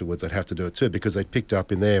 and afterwards they'd have to do it too, because they picked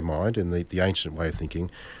up in their mind, in the ancient way of thinking,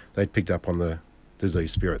 they'd picked up on the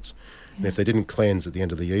diseased spirits. Yeah. And if they didn't cleanse at the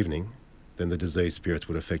end of the evening, then the diseased spirits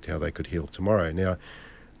would affect how they could heal tomorrow. Now,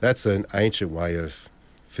 that's an ancient way of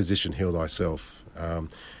physician heal thyself.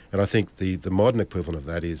 And I think the modern equivalent of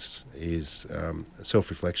that is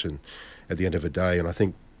self-reflection at the end of a day. And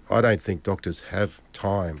I don't think doctors have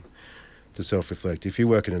time to self-reflect. If you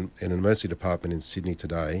work in an emergency department in Sydney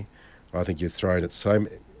today, I think you're thrown at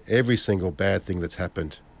every single bad thing that's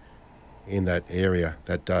happened in that area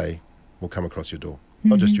that day will come across your door,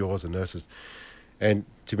 not just yours and nurses. And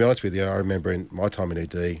to be honest with you, I remember in my time in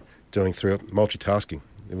ED doing through multitasking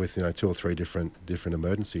with 2 or 3 different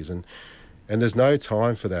emergencies, and there's no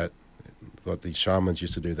time for that. Like the shamans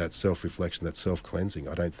used to do, that self-reflection, that self-cleansing,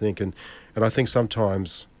 I don't think. And I think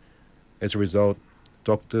sometimes, as a result,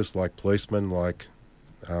 doctors, like policemen, like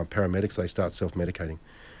paramedics, they start self-medicating,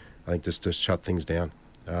 I think, just to shut things down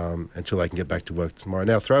until they can get back to work tomorrow.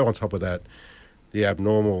 Now, throw on top of that the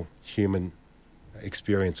abnormal human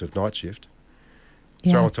experience of night shift.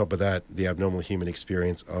 Yeah. Throw on top of that the abnormal human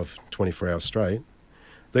experience of 24 hours straight.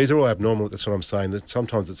 These are all abnormal. That's what I'm saying. That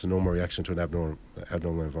sometimes it's a normal reaction to an abnormal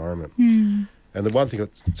environment. And the one thing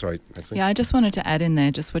sorry, Maxine. Yeah, I just wanted to add in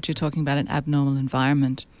there just what you're talking about, an abnormal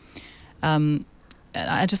environment.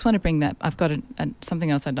 I just want to bring that. I've got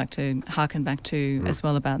something else I'd like to harken back to as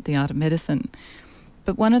well about the art of medicine.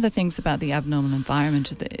 But one of the things about the abnormal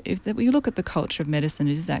environment is that we look at the culture of medicine,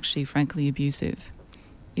 it is actually frankly abusive.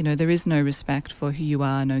 There is no respect for who you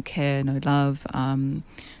are, no care, no love.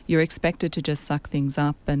 You're expected to just suck things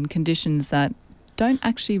up, and conditions that don't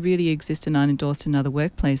actually really exist and aren't endorsed in other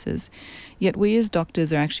workplaces. Yet we as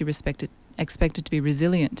doctors are actually expected to be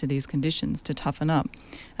resilient to these conditions, to toughen up.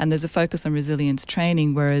 And there's a focus on resilience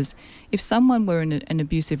training, whereas if someone were in an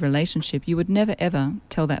abusive relationship, you would never ever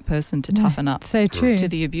tell that person to toughen up so true. To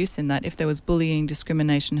the abuse in that. If there was bullying,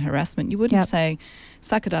 discrimination, harassment, you wouldn't say,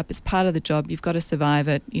 suck it up, it's part of the job, you've got to survive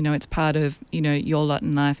it, it's part of, your lot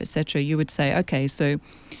in life, etc. You would say, okay, so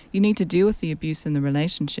you need to deal with the abuse in the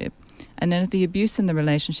relationship. And then if the abuse in the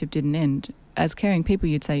relationship didn't end, as caring people,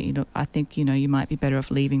 you'd say, I think, you might be better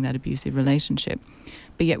off leaving that abusive relationship.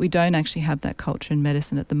 But yet we don't actually have that culture in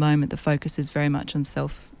medicine at the moment. The focus is very much on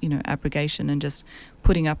abrogation and just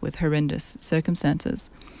putting up with horrendous circumstances.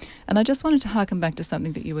 And I just wanted to harken back to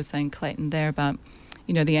something that you were saying, Clayton, there about,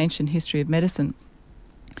 the ancient history of medicine.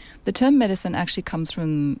 The term medicine actually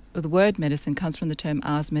the word medicine comes from the term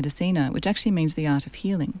ars medicina, which actually means the art of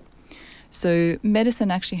healing. So medicine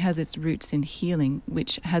actually has its roots in healing,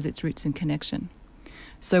 which has its roots in connection.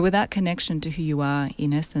 So without connection to who you are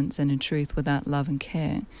in essence and in truth, without love and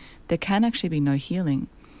care, there can actually be no healing.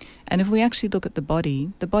 And if we actually look at the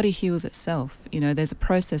body heals itself. There's a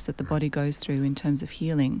process that the body goes through in terms of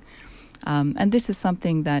healing. And this is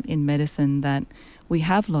something that in medicine that we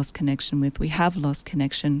have lost connection with. We have lost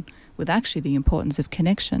connection with actually the importance of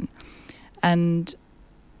connection. And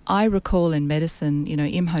I recall in medicine,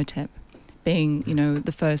 Imhotep, being,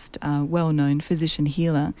 the first well-known physician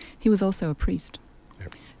healer, he was also a priest.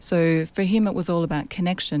 Yep. So for him, it was all about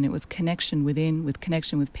connection. It was connection within, with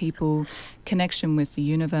connection with people, connection with the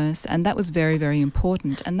universe, and that was very, very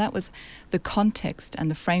important. And that was the context and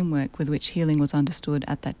the framework with which healing was understood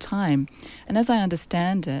at that time. And as I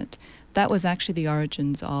understand it, that was actually the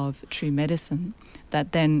origins of true medicine,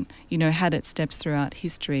 that then, had its steps throughout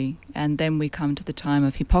history. And then we come to the time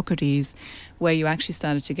of Hippocrates, where you actually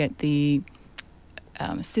started to get the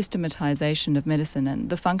systematization of medicine and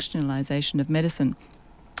the functionalization of medicine.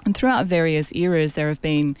 And throughout various eras, there have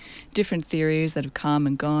been different theories that have come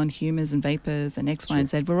and gone, humours and vapours and X, Y, and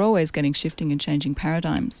Z. We're always getting shifting and changing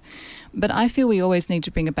paradigms. But I feel we always need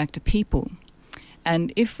to bring it back to people.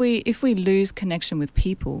 And if we lose connection with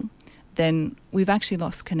people, then we've actually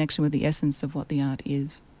lost connection with the essence of what the art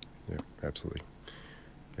is. Yeah, absolutely.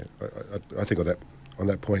 Yeah, I think on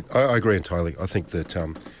that point, I agree entirely. I think that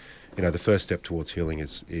the first step towards healing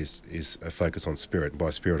is a focus on spirit. And by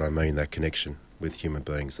spirit, I mean that connection with human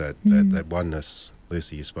beings, that oneness,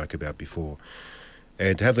 Lucy, you spoke about before.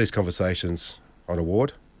 And to have these conversations on a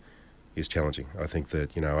ward is challenging. I think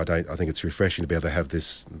that I think it's refreshing to be able to have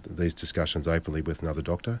these discussions openly with another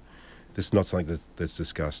doctor this is not something that's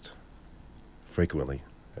discussed frequently,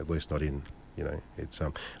 at least not in, it's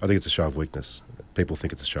I think it's a show of weakness. People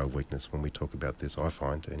think it's a show of weakness when we talk about this, I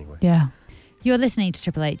find anyway. Yeah. You're listening to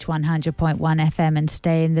Triple H 100.1 FM and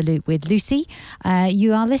Stay in the Loop with Lucy.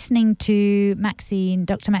 You are listening to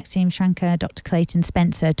Dr. Maxine Schranker, Dr. Clayton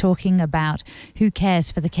Spencer talking about who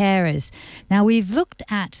cares for the carers. Now, we've looked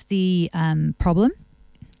at the problem,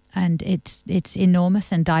 and it's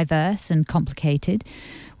enormous and diverse and complicated.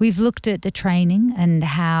 We've looked at the training and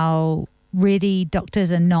how really doctors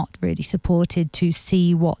are not really supported to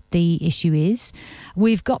see what the issue is.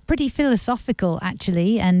 We've got pretty philosophical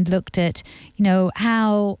actually and looked at,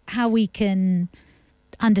 how we can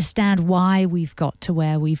understand why we've got to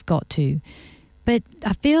where we've got to. But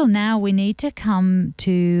I feel now we need to come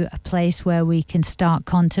to a place where we can start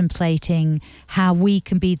contemplating how we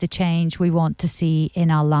can be the change we want to see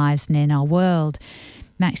in our lives and in our world.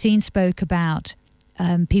 Maxine spoke about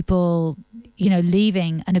people,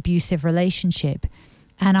 leaving an abusive relationship.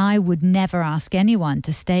 And I would never ask anyone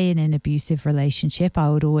to stay in an abusive relationship. I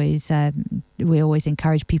would always, we always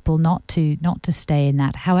encourage people not to stay in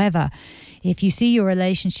that. However, if you see your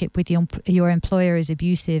relationship with your employer is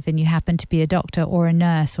abusive and you happen to be a doctor or a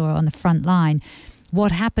nurse or on the front line,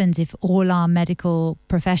 what happens if all our medical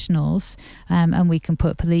professionals, and we can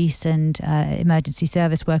put police and emergency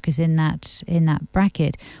service workers in that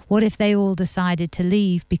bracket, what if they all decided to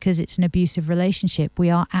leave because it's an abusive relationship? We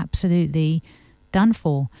are absolutely done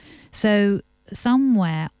for. So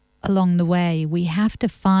somewhere along the way, we have to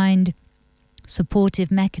find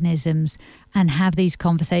supportive mechanisms and have these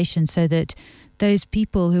conversations so that those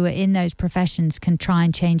people who are in those professions can try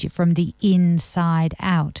and change it from the inside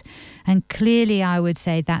out. And clearly, I would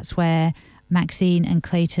say that's where Maxine and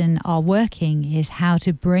Clayton are working, is how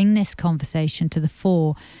to bring this conversation to the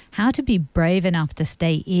fore, how to be brave enough to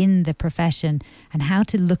stay in the profession, and how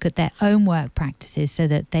to look at their own work practices so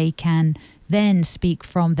that they can then speak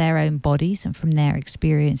from their own bodies and from their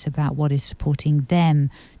experience about what is supporting them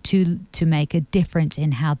to make a difference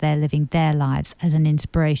in how they're living their lives as an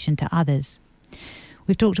inspiration to others.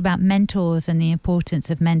 We've talked about mentors and the importance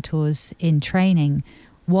of mentors in training.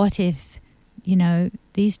 What if,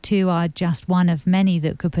 these two are just one of many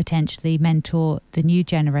that could potentially mentor the new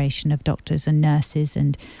generation of doctors and nurses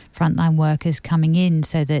and frontline workers coming in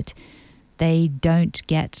so that they don't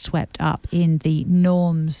get swept up in the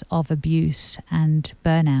norms of abuse and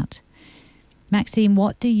burnout. Maxine,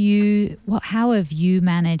 how have you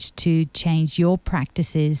managed to change your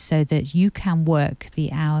practices so that you can work the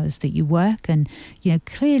hours that you work? And,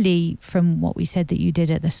 clearly from what we said that you did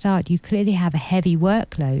at the start, you clearly have a heavy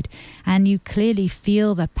workload and you clearly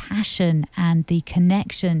feel the passion and the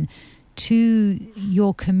connection to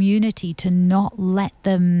your community to not let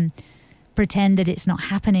them pretend that it's not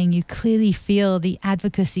happening. You clearly feel the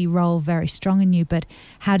advocacy role very strong in you, but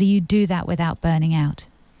how do you do that without burning out?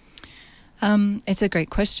 It's a great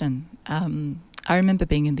question. I remember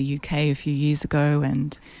being in the UK a few years ago,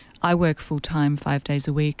 and I work full-time 5 days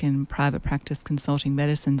a week in private practice consulting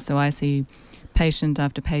medicine, so I see patient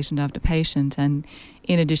after patient after patient, and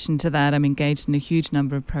in addition to that, I'm engaged in a huge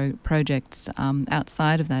number of projects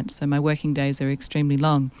outside of that, so my working days are extremely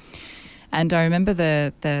long. And I remember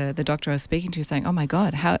the doctor I was speaking to saying, "Oh my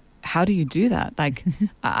God, how do you do that? Like,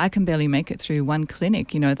 I can barely make it through one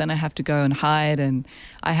clinic, then I have to go and hide and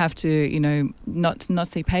I have to, not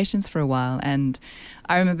see patients for a while." And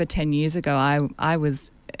I remember 10 years ago, I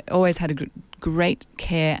was always had a great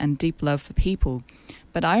care and deep love for people.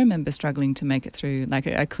 But I remember struggling to make it through like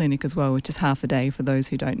a clinic as well, which is half a day for those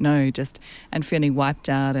who don't know, and feeling wiped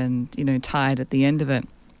out and, tired at the end of it.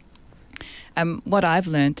 What I've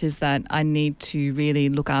learnt is that I need to really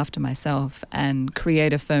look after myself and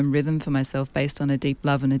create a firm rhythm for myself based on a deep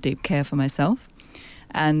love and a deep care for myself.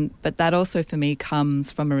 But that also for me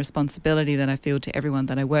comes from a responsibility that I feel to everyone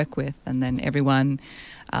that I work with and then everyone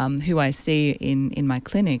who I see in my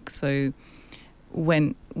clinic. So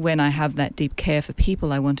when I have that deep care for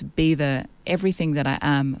people, I want to be everything that I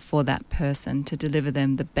am for that person, to deliver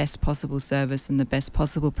them the best possible service and the best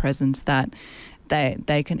possible presence that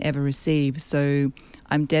they can ever receive. So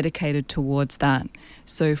I'm dedicated towards that.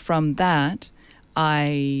 So from that,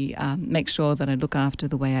 I make sure that I look after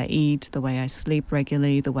the way I eat, the way I sleep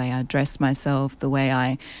regularly, the way I dress myself, the way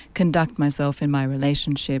I conduct myself in my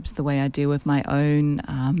relationships, the way I deal with my own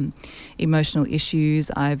emotional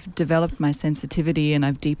issues. I've developed my sensitivity and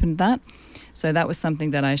I've deepened that. So that was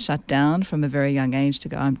something that I shut down from a very young age to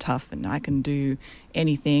go, I'm tough and I can do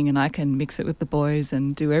anything and I can mix it with the boys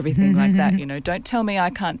and do everything like that. You know, don't tell me I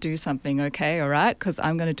can't do something, okay, all right, because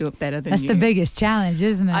I'm going to do it better than That's you. That's the biggest challenge,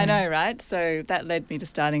 isn't it? I know, right? So that led me to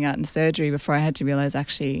starting out in surgery before I had to realise,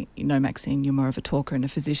 actually, you know, Maxine, you're more of a talker and a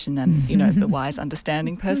physician and, you know, the wise,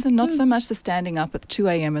 understanding person, not so much the standing up at 2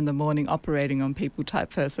 a.m. in the morning operating on people type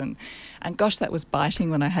person. And gosh, that was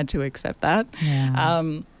biting when I had to accept that. Yeah.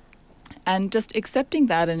 And just accepting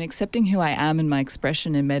that and accepting who I am in my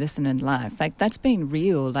expression in medicine and life, like that's been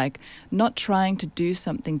real. Like not trying to do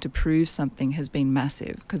something to prove something has been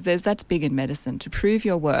massive, because that's big in medicine. To prove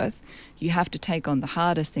your worth, you have to take on the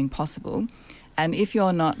hardest thing possible. And if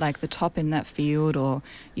you're not like the top in that field, or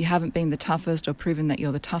you haven't been the toughest or proven that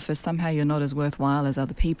you're the toughest, somehow you're not as worthwhile as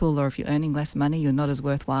other people, or if you're earning less money, you're not as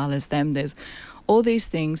worthwhile as them. There's all these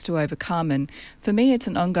things to overcome. And for me, it's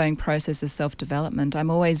an ongoing process of self-development. I'm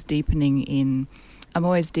always deepening in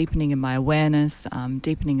my awareness,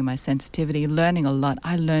 deepening in my sensitivity, learning a lot.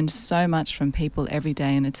 I learn so much from people every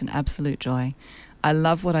day, and it's an absolute joy. I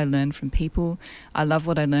love what I learn from people. I love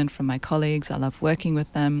what I learn from my colleagues. I love working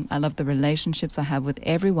with them. I love the relationships I have with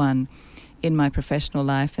everyone in my professional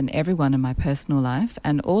life and everyone in my personal life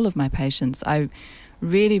and all of my patients. I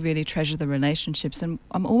really, really treasure the relationships, and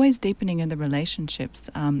I'm always deepening in the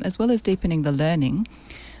relationships as well as deepening the learning.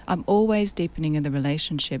 I'm always deepening in the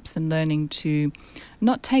relationships and learning to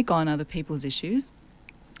not take on other people's issues.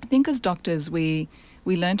 I think as doctors, we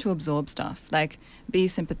learn to absorb stuff, like be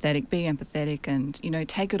sympathetic, be empathetic, and, you know,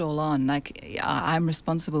 take it all on. Like, I'm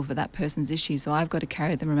responsible for that person's issue, so I've got to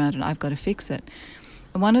carry them around and I've got to fix it.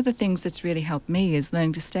 And one of the things that's really helped me is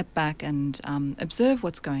learning to step back and observe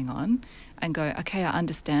what's going on and go, okay, I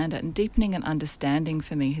understand it. And deepening an understanding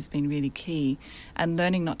for me has been really key, and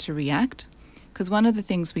learning not to react. Because one of the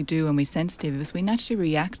things we do when we're sensitive is we naturally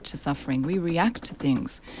react to suffering. We react to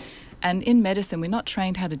things. And in medicine, we're not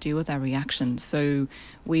trained how to deal with our reactions. So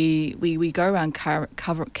we go around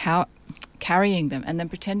carrying them and then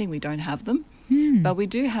pretending we don't have them. But we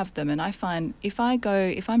do have them. And I find if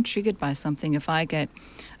I'm triggered by something, if I get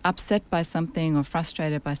upset by something or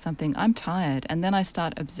frustrated by something, I'm tired. And then I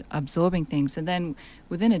start absorbing things. And then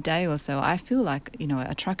within a day or so, I feel like, you know,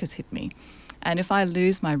 a truck has hit me. And if I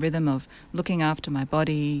lose my rhythm of looking after my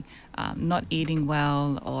body, not eating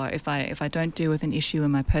well, or if I don't deal with an issue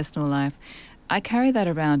in my personal life, I carry that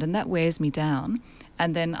around and that wears me down.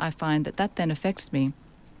 And then I find that then affects me,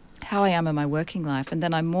 how I am in my working life. And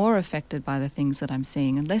then I'm more affected by the things that I'm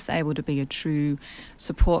seeing and less able to be a true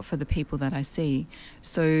support for the people that I see.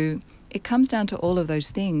 So it comes down to all of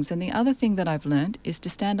those things. And the other thing that I've learned is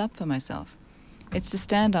to stand up for myself. It's to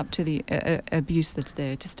stand up to the abuse that's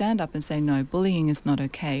there, to stand up and say, no, bullying is not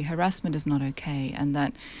okay, harassment is not okay, and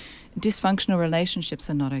that dysfunctional relationships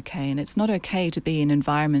are not okay, and it's not okay to be in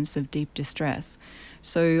environments of deep distress.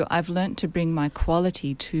 So I've learnt to bring my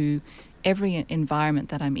quality to every environment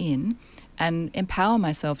that I'm in and empower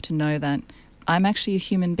myself to know that I'm actually a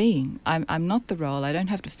human being. I'm not the role. I don't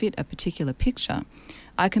have to fit a particular picture.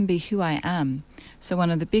 I can be who I am. So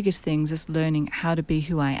one of the biggest things is learning how to be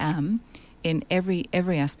who I am in every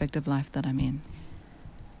aspect of life that I'm in.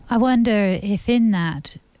 I wonder if in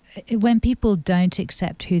that, when people don't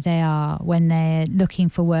accept who they are, when they're looking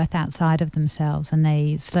for worth outside of themselves and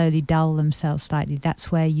they slowly dull themselves slightly,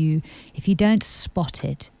 that's where if you don't spot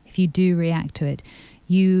it, if you do react to it,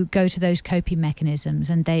 you go to those coping mechanisms,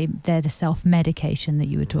 and they're the self-medication that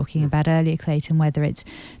you were talking about earlier, Clayton, whether it's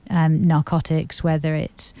narcotics, whether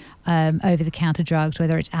it's over-the-counter drugs,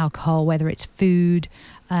 whether it's alcohol, whether it's food,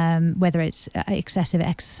 whether it's excessive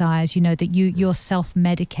exercise, you know, that you're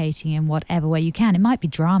self-medicating in whatever way you can. It might be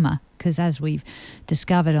drama, because as we've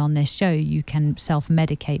discovered on this show, you can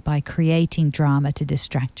self-medicate by creating drama to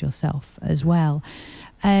distract yourself as well.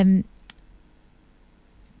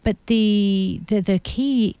 But the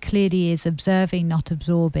key clearly is observing, not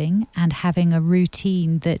absorbing, and having a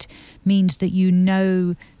routine that means that you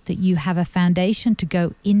know that you have a foundation to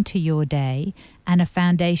go into your day and a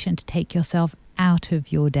foundation to take yourself out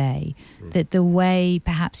of your day. That the way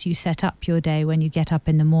perhaps you set up your day when you get up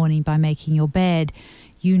in the morning by making your bed,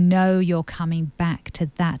 you know you're coming back to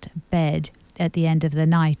that bed at the end of the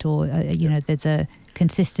night, or, you know, there's a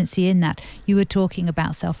consistency in that. You were talking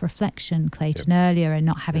about self-reflection, Clayton, earlier, and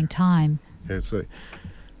not having time. I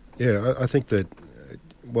think that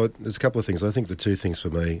there's a couple of things. I think the two things for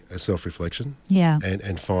me are self-reflection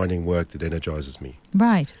and finding work that energizes me.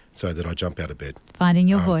 Right. So that I jump out of bed. Finding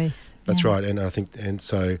your voice. That's right. And I think, and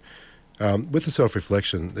so with the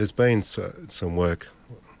self-reflection, there's been some work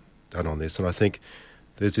done on this, and I think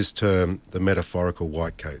there's this term, the metaphorical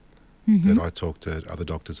white coat. that I talk to other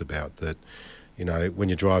doctors about, that, you know, when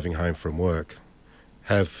you're driving home from work,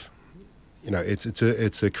 have, you know,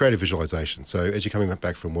 it's a creative visualization. So as you're coming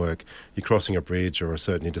back from work, you're crossing a bridge or a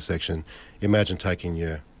certain intersection, imagine taking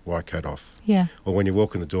your white coat off. Yeah. Or when you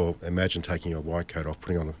walk in the door, imagine taking your white coat off,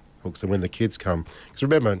 putting on the hook. So when the kids come, because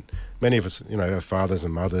remember, many of us, you know, have fathers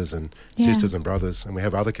and mothers and sisters and brothers, and we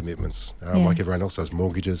have other commitments, like everyone else does,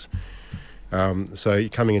 mortgages. So you're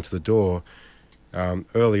coming into the door,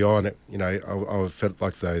 early on, you know, I felt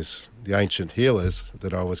like the ancient healers,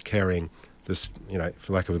 that I was carrying this, you know,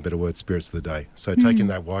 for lack of a better word, spirits of the day. So taking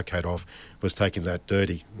that white coat off was taking that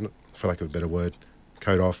dirty, for lack of a better word,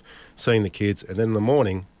 coat off, seeing the kids, and then in the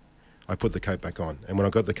morning, I put the coat back on. And when I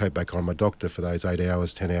got the coat back on, I'm a doctor for those 8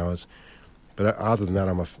 hours, 10 hours. But other than that,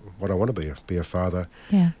 I'm what I want to be a father,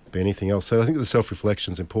 be anything else. So I think the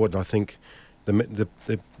self-reflection is important. I think the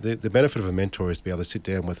benefit of a mentor is to be able to sit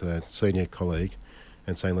down with a senior colleague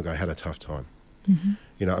and saying, look, I had a tough time.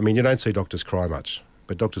 You know, I mean, you don't see doctors cry much,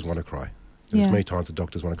 but doctors want to cry. There's many times that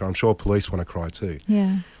doctors want to cry. I'm sure police want to cry too.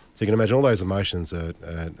 Yeah. So you can imagine all those emotions are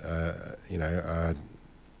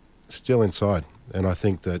still inside. And I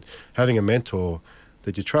think that having a mentor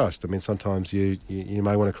that you trust, I mean, sometimes you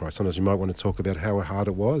may want to cry. Sometimes you might want to talk about how hard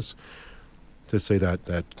it was to see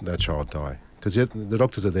that child die. Because the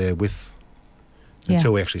doctors are there with,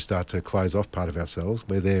 until we actually start to close off part of ourselves,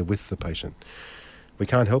 we're there with the patient. We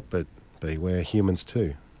can't help but be. We're humans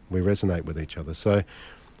too. We resonate with each other. So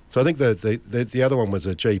I think the other one was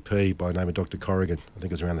a GP by the name of Dr. Corrigan. I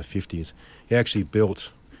think it was around the 50s. He actually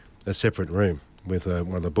built a separate room with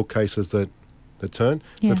one of the bookcases that turn.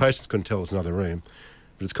 So the patients couldn't tell it was another room,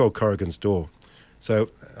 but it's called Corrigan's Door. So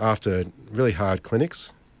after really hard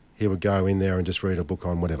clinics, he would go in there and just read a book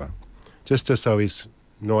on whatever, just so he's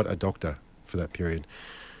not a doctor for that period.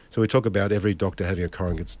 So we talk about every doctor having a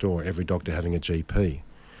Corrigan's Door, every doctor having a GP,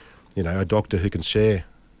 you know, a doctor who can share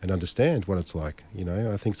and understand what it's like. You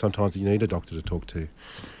know, I think sometimes you need a doctor to talk to.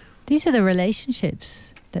 These are the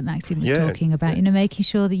relationships that Maxime was talking about, you know, making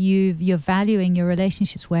sure that you're valuing your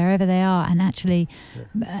relationships wherever they are, and actually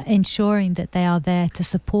ensuring that they are there to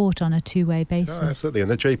support on a two-way basis. Oh, absolutely. And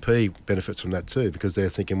the GP benefits from that too, because they're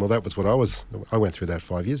thinking, well, that was what I went through that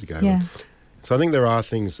 5 years ago. Yeah. So I think there are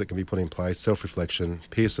things that can be put in place, self-reflection,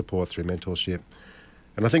 peer support through mentorship.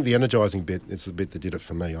 And I think the energising bit is the bit that did it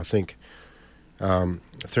for me. I think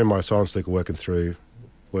through my asylum seeker work and through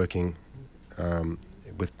working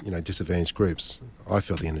with, you know, disadvantaged groups, I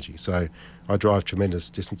felt the energy. So I drive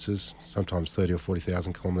tremendous distances, sometimes 30 or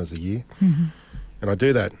 40,000 kilometres a year. And I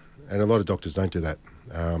do that, and a lot of doctors don't do that.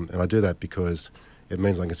 And I do that because it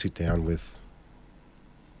means I can sit down with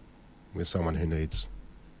someone who needs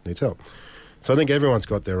help. So I think everyone's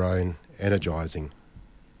got their own energising.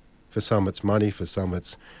 For some it's money, for some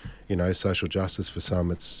it's, you know, social justice, for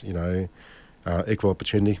some it's, you know, equal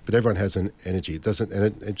opportunity, but everyone has an energy. It doesn't,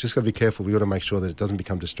 and it just got to be careful. We've got to make sure that it doesn't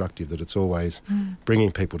become destructive, that it's always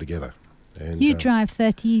bringing people together. And you drive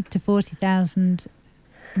 30 to 40,000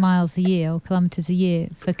 miles a year or kilometres a year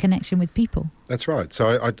for connection with people. That's right.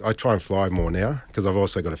 So I try and fly more now because I've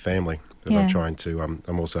also got a family that I'm trying to,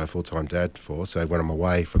 I'm also a full-time dad for, so when I'm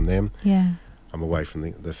away from them, I'm away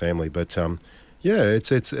from the family. But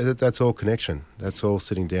that's all connection. That's all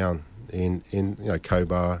sitting down in you know,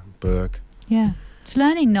 Cobar, Burke. Yeah. It's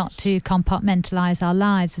learning not to compartmentalise our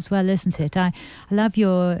lives as well, isn't it? I love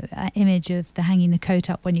your image of the hanging the coat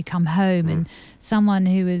up when you come home, and someone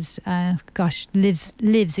who is,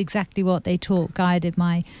 lives exactly what they taught, guided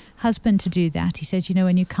my husband to do that. He said, you know,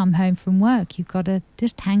 when you come home from work, you've got to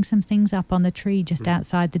just hang some things up on the tree just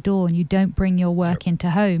outside the door, and you don't bring your work into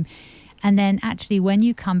home. And then actually when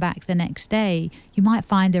you come back the next day, you might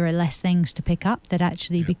find there are less things to pick up, that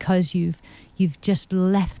actually because you've just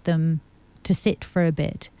left them to sit for a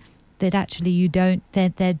bit, that actually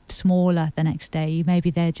they're smaller the next day. Maybe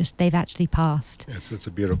they've actually passed. Yes, it's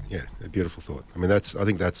a beautiful thought. I mean, I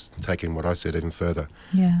think that's taking what I said even further.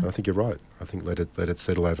 Yeah. And I think you're right. I think let it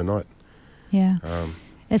settle overnight. Yeah.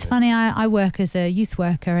 It's funny, I work as a youth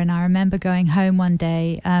worker, and I remember going home one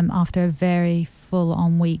day after a very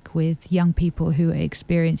full-on week with young people who were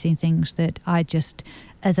experiencing things that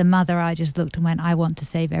as a mother, I just looked and went, I want to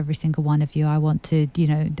save every single one of you. I want to, you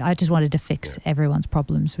know, I just wanted to fix everyone's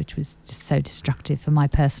problems, which was just so destructive for my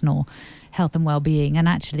personal health and well-being. And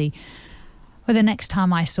actually, well, the next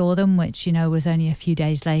time I saw them, which, you know, was only a few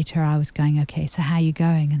days later, I was going, okay, so how are you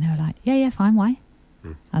going? And they were like, yeah, fine, why?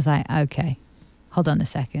 I was like, okay, hold on a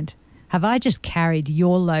second. Have I just carried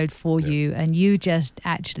your load for you, and you just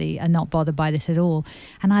actually are not bothered by this at all?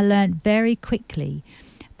 And I learned very quickly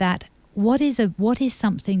that what is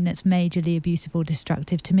something that's majorly abusive or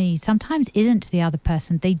destructive to me sometimes isn't to the other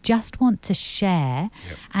person. They just want to share,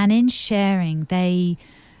 and in sharing they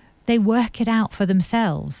work it out for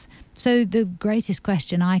themselves. So the greatest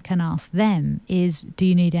question I can ask them is, do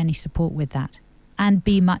you need any support with that? And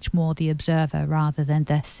be much more the observer rather than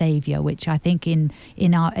the saviour, which I think in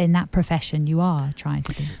that profession you are trying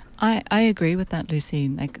to do. I agree with that, Lucy.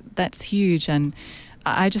 Like, that's huge. And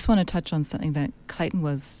I just want to touch on something that Clayton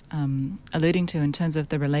was alluding to in terms of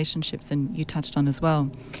the relationships, and you touched on as well.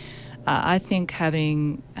 I think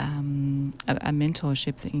having a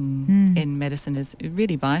mentorship in medicine is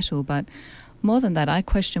really vital, but more than that, I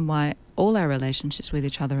question why all our relationships with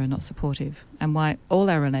each other are not supportive, and why all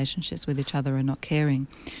our relationships with each other are not caring.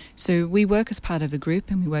 So we work as part of a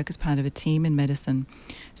group, and we work as part of a team in medicine.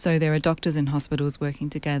 So there are doctors in hospitals working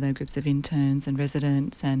together, groups of interns and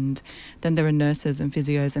residents, and then there are nurses and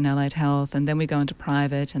physios in allied health, and then we go into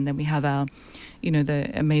private, and then we have our,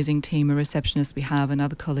 the amazing team of receptionists we have and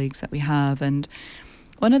other colleagues that we have. And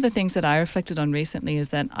one of the things that I reflected on recently is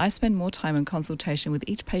that I spend more time in consultation with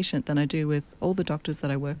each patient than I do with all the doctors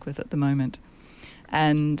that I work with at the moment.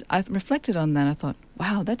 And I reflected on that. I thought,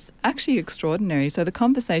 wow, that's actually extraordinary. So the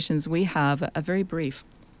conversations we have are very brief.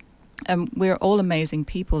 We're all amazing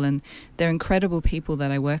people, and they're incredible people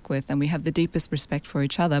that I work with, and we have the deepest respect for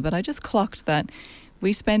each other. But I just clocked that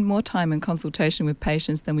we spend more time in consultation with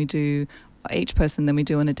patients than we do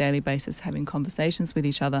on a daily basis having conversations with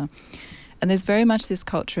each other. And there's very much this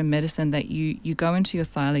culture in medicine that you go into your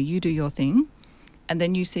silo, you do your thing, and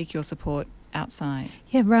then you seek your support outside.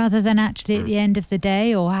 Yeah, rather than actually at the end of the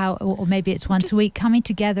day, or maybe it's once a week, coming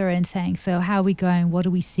together and saying, so how are we going? What are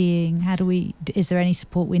we seeing? Is there any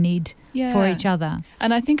support we need for each other?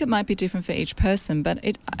 And I think it might be different for each person, but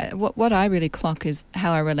what I really clock is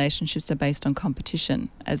how our relationships are based on competition,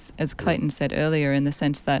 as Clayton said earlier, in the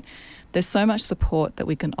sense that there's so much support that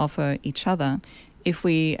we can offer each other if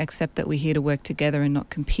we accept that we're here to work together and not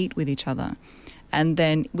compete with each other. And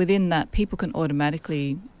then within that, people can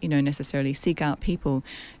automatically, necessarily seek out people.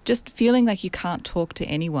 Just feeling like you can't talk to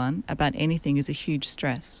anyone about anything is a huge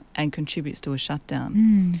stress and contributes to a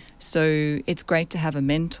shutdown. So it's great to have a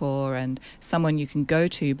mentor and someone you can go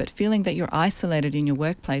to, but feeling that you're isolated in your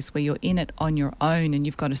workplace where you're in it on your own and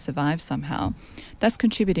you've got to survive somehow, that's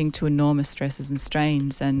contributing to enormous stresses and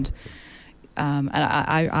strains. And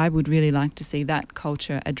I would really like to see that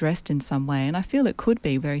culture addressed in some way, and I feel it could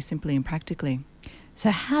be very simply and practically. So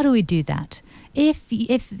how do we do that? If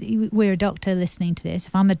we're a doctor listening to this,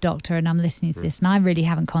 if I'm a doctor and I'm listening to this, and I really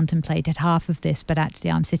haven't contemplated half of this, but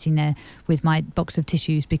actually I'm sitting there with my box of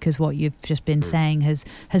tissues because what you've just been saying has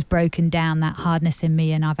broken down that hardness in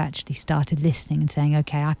me, and I've actually started listening and saying,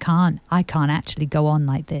 okay, I can't actually go on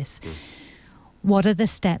like this. What are the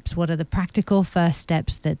steps? What are the practical first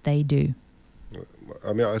steps that they do?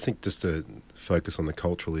 I mean, I think just to focus on the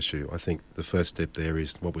cultural issue, I think the first step there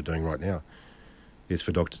is what we're doing right now, is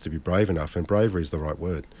for doctors to be brave enough, and bravery is the right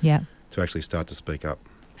word, to actually start to speak up.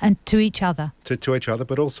 And to each other. To each other,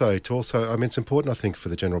 but also, I mean, it's important, I think, for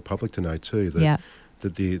the general public to know too, that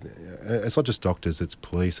it's not just doctors, it's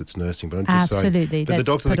police, it's nursing, but I'm just saying that the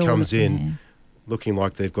doctor that comes in looking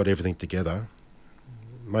like they've got everything together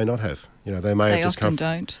may not have. They may have just come. They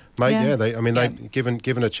often don't. They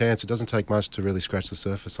given a chance, it doesn't take much to really scratch the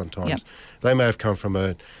surface sometimes. They may have come from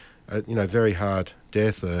a very hard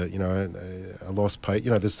death, a lost pay.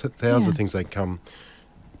 There's thousands of things they can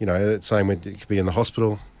come. Same when you could be in the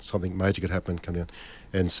hospital, something major could happen, come in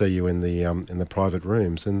and see you in the private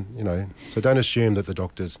rooms, and so don't assume that the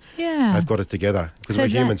doctors have got it together, because we're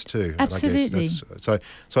humans too. Absolutely. So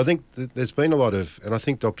I think there's been a lot of, and I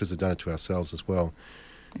think doctors have done it to ourselves as well.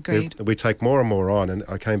 Agreed. We take more and more on, and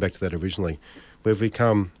I came back to that originally. We've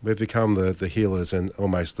become the healers and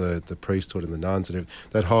almost the priesthood and the nuns, and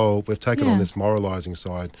we've taken on this moralising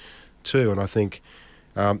side too. And I think,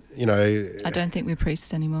 I don't think we're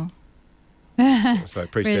priests anymore. So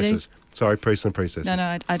priestesses. Really? Sorry, priests and priestesses.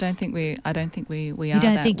 No, I don't think we are. You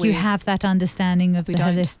don't think you have that understanding of the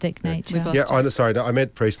holistic nature? I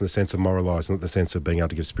meant priest in the sense of moralising, not the sense of being able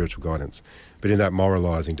to give spiritual guidance. But in that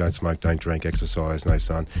moralising, don't smoke, don't drink, exercise, no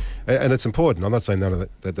sun. And it's important. I'm not saying none of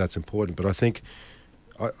that's important, but I think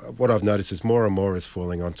what I've noticed is more and more is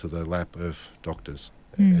falling onto the lap of doctors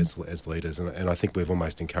as leaders. And I think we've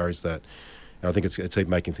almost encouraged that. And I think it's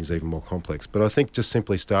making things even more complex. But I think just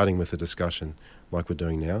simply starting with a discussion like we're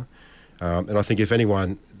doing now, and I think if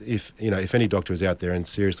any doctor is out there and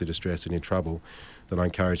seriously distressed and in trouble, then I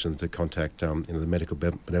encourage them to contact the Medical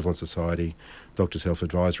Benevolence Society, Doctors' Health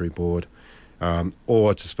Advisory Board,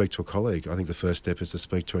 or to speak to a colleague. I think the first step is to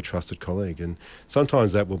speak to a trusted colleague, and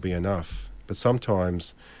sometimes that will be enough. But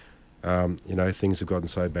sometimes things have gotten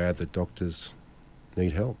so bad that doctors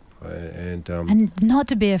need help. And not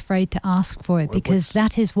to be afraid to ask for it, because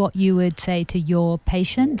that is what you would say to your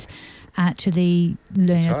patient. Actually,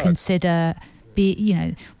 consider,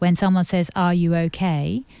 when someone says, "Are you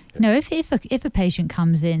okay?" If a patient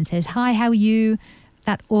comes in and says, "Hi, how are you?"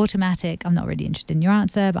 That automatic, I'm not really interested in your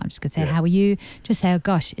answer, but I'm just going to say, how are you? Just say, oh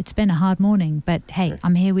gosh, it's been a hard morning, but hey,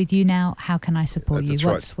 I'm here with you now. How can I support you?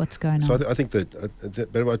 What's going on? So I think that,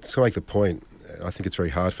 but to make the point, I think it's very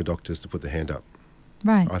hard for doctors to put their hand up.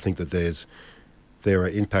 Right. I think that there are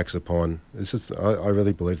impacts upon, I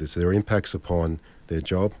really believe this, there are impacts upon their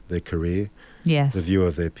job, their career, the view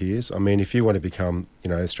of their peers. I mean, if you want to become,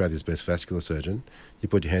 Australia's best vascular surgeon, you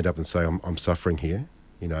put your hand up and say, I'm suffering here.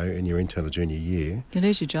 In your internal junior year. You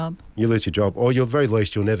lose your job. Or at the very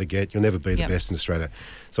least, you'll never be the best in Australia.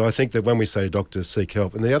 So I think that when we say to doctors, seek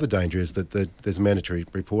help, and the other danger is that there's mandatory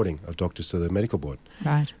reporting of doctors to the medical board.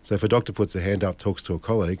 Right. So if a doctor puts their hand up, talks to a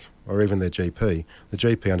colleague, or even their GP, the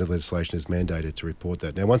GP under legislation is mandated to report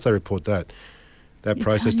that. Now, once they report that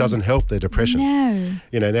process doesn't help their depression. No.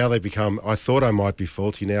 Now they become, I thought I might be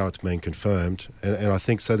faulty, now it's being confirmed. And I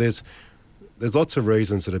think so there's lots of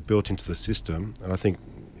reasons that are built into the system, and I think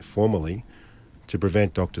formally, to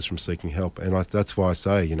prevent doctors from seeking help. And that's why I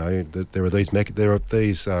say, that there are these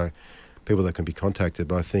people that can be contacted,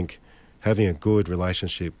 but I think having a good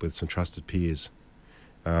relationship with some trusted peers.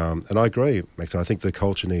 And I agree, Max, I think the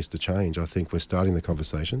culture needs to change. I think we're starting the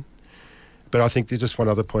conversation. But I think there's just one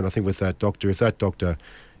other point. I think with that doctor, if that doctor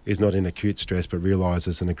is not in acute stress but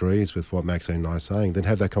realises and agrees with what Maxine and I are saying, then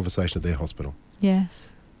have that conversation at their hospital.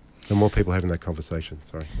 Yes. The more people having that conversation.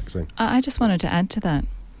 Sorry, Maxine. I just wanted to add to that.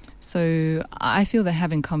 So I feel that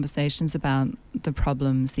having conversations about the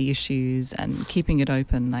problems, the issues, and keeping it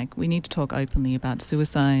open, like we need to talk openly about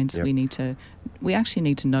suicides. Yep. We actually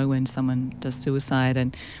need to know when someone does suicide.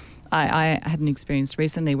 And I had an experience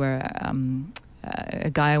recently where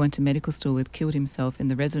a guy I went to medical school with killed himself in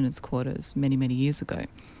the residence quarters many, many years ago.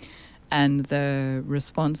 And the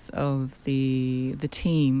response of the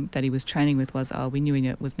team that he was training with was, we knew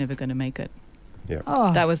he was never going to make it. Yeah.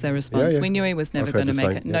 Oh. That was their response. We knew he was never going to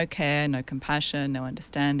make it. Yeah. No care, no compassion, no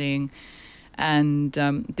understanding. And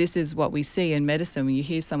this is what we see in medicine when you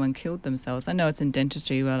hear someone killed themselves. I know it's in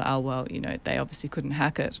dentistry, they obviously couldn't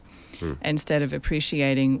hack it. Instead of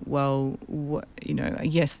appreciating,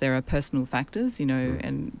 yes, there are personal factors,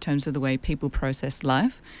 in terms of the way people process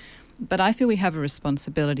life. But I feel we have a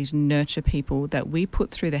responsibility to nurture people that we put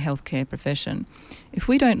through the healthcare profession. If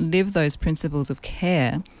we don't live those principles of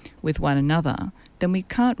care with one another, then we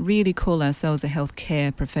can't really call ourselves a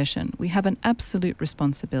healthcare profession. We have an absolute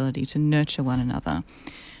responsibility to nurture one another.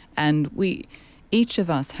 And each of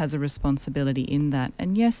us has a responsibility in that.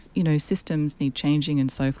 And yes, systems need changing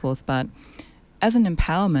and so forth, but as an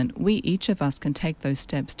empowerment, each of us can take those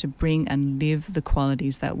steps to bring and live the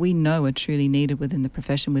qualities that we know are truly needed within the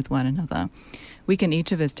profession with one another. We can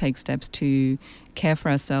each of us take steps to care for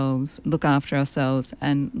ourselves, look after ourselves,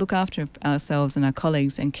 and look after ourselves and our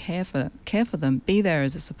colleagues and care for them, be there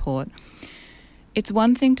as a support. It's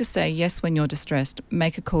one thing to say, yes, when you're distressed,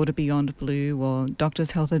 make a call to Beyond Blue or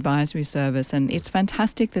Doctors Health Advisory Service, and it's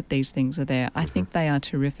fantastic that these things are there. I think they are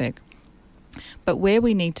terrific. But where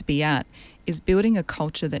we need to be at is building a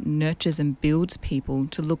culture that nurtures and builds people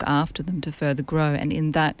to look after them to further grow. And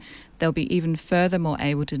in that, they'll be even further more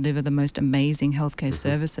able to deliver the most amazing healthcare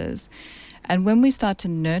services. And when we start to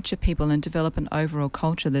nurture people and develop an overall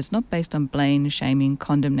culture that's not based on blame, shaming,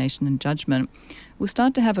 condemnation and judgment, we'll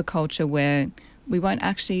start to have a culture where we won't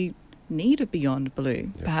actually need a Beyond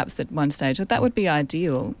Blue, perhaps at one stage. That would be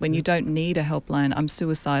ideal, when you don't need a helpline. I'm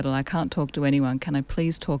suicidal, I can't talk to anyone, can I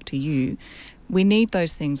please talk to you? We need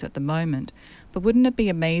those things at the moment. But wouldn't it be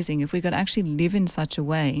amazing if we could actually live in such a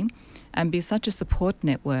way and be such a support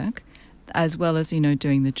network, as well as,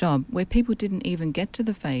 doing the job, where people didn't even get to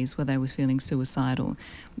the phase where they was feeling suicidal,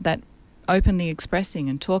 that openly expressing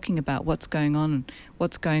and talking about what's going on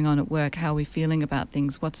at work, how we're feeling about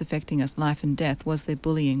things, what's affecting us, life and death, was there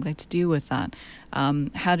bullying, let's deal with that.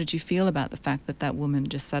 How did you feel about the fact that woman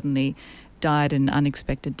just suddenly died an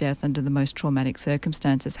unexpected death under the most traumatic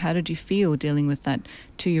circumstances? How did you feel dealing with that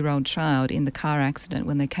 2-year-old child in the car accident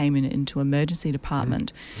when they came into emergency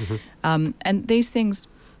department? And these things,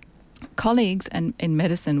 colleagues and in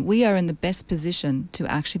medicine, we are in the best position to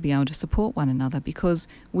actually be able to support one another, because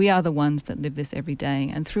we are the ones that live this every day.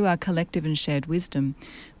 And through our collective and shared wisdom,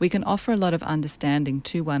 we can offer a lot of understanding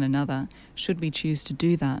to one another, should we choose to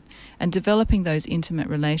do that. And developing those intimate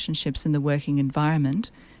relationships in the working environment,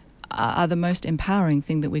 are the most empowering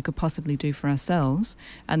thing that we could possibly do for ourselves,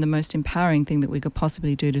 and the most empowering thing that we could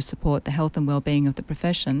possibly do to support the health and well-being of the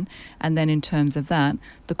profession, and then in terms of that,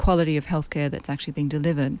 the quality of healthcare that's actually being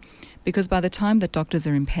delivered. Because by the time that doctors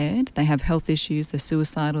are impaired, they have health issues, they're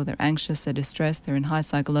suicidal, they're anxious, they're distressed, they're in high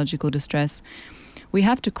psychological distress, we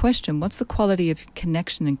have to question what's the quality of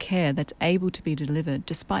connection and care that's able to be delivered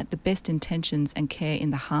despite the best intentions and care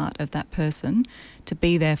in the heart of that person to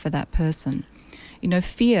be there for that person. You know,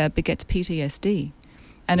 fear begets PTSD.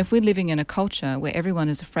 And if we're living in a culture where everyone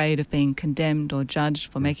is afraid of being condemned or judged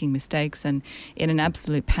for making mistakes and in an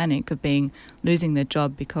absolute panic of losing their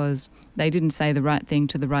job because they didn't say the right thing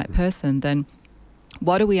to the right person, then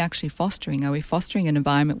what are we actually fostering? Are we fostering an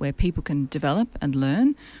environment where people can develop and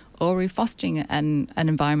learn? Or are we fostering an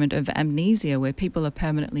environment of amnesia where people are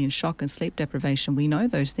permanently in shock and sleep deprivation? We know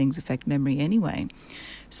those things affect memory anyway.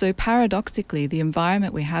 So paradoxically, the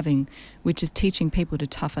environment we're having, which is teaching people to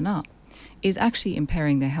toughen up, is actually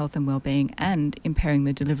impairing their health and well-being and impairing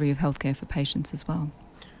the delivery of healthcare for patients as well.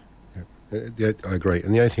 Yeah, I agree.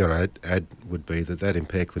 And the only thing I'd add would be that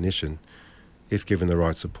impaired clinician, if given the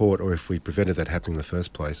right support or if we prevented that happening in the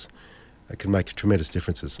first place, it can make tremendous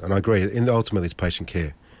differences. And I agree, ultimately it's patient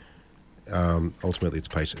care. Ultimately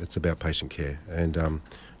it's about patient care. And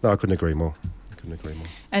no, I couldn't agree more.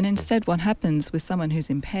 And instead what happens with someone who's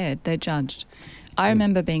impaired, they're judged. I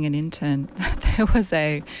remember being an intern, there was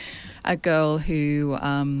a girl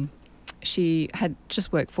who she had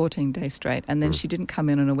just worked 14 days straight, and then she didn't come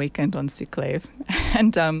in on a weekend on sick leave.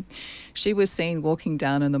 And she was seen walking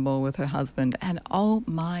down in the mall with her husband, and oh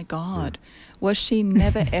my God, was she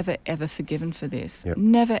never, ever, ever forgiven for this. Yep.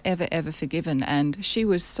 Never, ever, ever forgiven. And she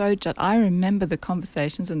was so I remember the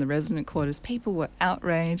conversations in the resident quarters. People were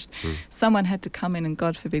outraged. Someone had to come in and,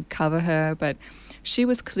 God forbid, cover her, but she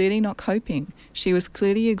was clearly not coping. She was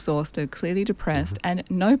clearly exhausted, clearly depressed, and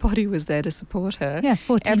nobody was there to support her. Yeah,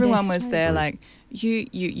 14 Everyone days was straight. there like,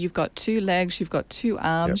 you've got 2 legs, you've got 2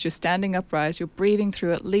 arms, you're standing upright, you're breathing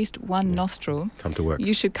through at least one nostril. Come to work.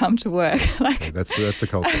 You should come to work. That's the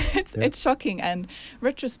culture. It's shocking. And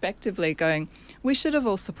retrospectively going, we should have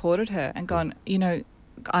all supported her and gone, you know,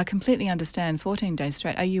 I completely understand 14 days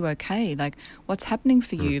straight. Are you okay? Like, what's happening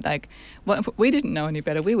for you? Like, we didn't know any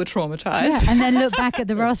better. We were traumatized. Yeah, and then look back at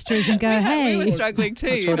the rosters and go, hey. We were struggling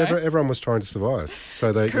too. That's right. Everyone was trying to survive.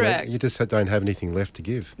 So Correct. You just don't have anything left to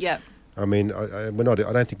give. Yeah. I mean, I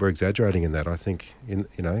don't think we're exaggerating in that. I think,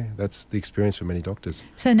 that's the experience for many doctors.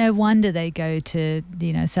 So no wonder they go to,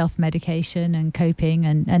 self-medication and coping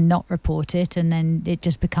and not report it, and then it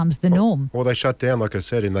just becomes the norm. Or they shut down, like I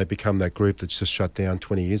said, and they become that group that's just shut down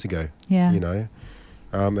 20 years ago. Yeah.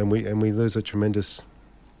 And we lose a tremendous,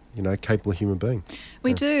 capable human being.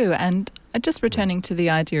 We do. And just returning to the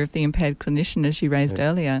idea of the impaired clinician, as you raised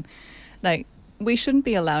earlier, like, we shouldn't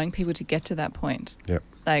be allowing people to get to that point. Yep.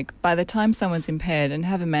 Like, by the time someone's impaired and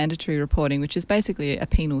have a mandatory reporting, which is basically a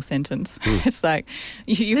penal sentence, it's like,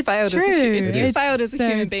 you failed as a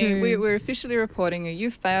human being. We're officially reporting you.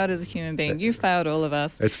 You failed as a human being. You failed all of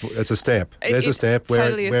us. It's a stamp. There's a stamp.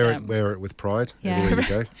 Totally wear it with pride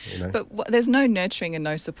everywhere you go. But there's no nurturing and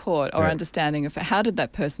no support or understanding of how did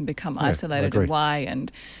that person become isolated and why,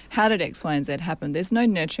 and how did X, Y, and Z happen. There's no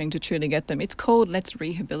nurturing to truly get them. It's called let's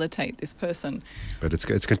rehabilitate this person. But it's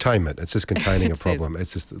containment. It's just containing a problem.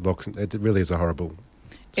 It really is a horrible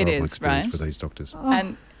experience right? for these doctors. Oh.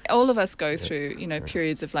 And all of us go through,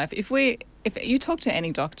 periods of life. If you talk to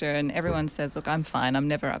any doctor and everyone says, look, I'm fine, I'm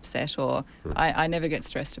never upset, or I never get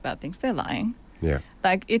stressed about things, they're lying. Yeah.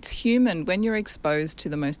 Like, it's human. When you're exposed to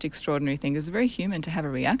the most extraordinary thing, it's very human to have a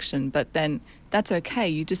reaction, but then that's okay.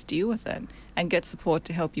 You just deal with it and get support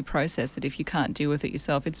to help you process it if you can't deal with it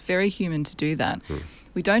yourself. It's very human to do that.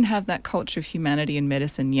 We don't have that culture of humanity in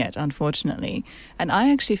medicine yet, unfortunately. And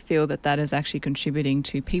I actually feel that is actually contributing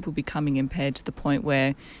to people becoming impaired to the point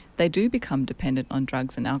where they do become dependent on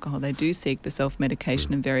drugs and alcohol. They do seek the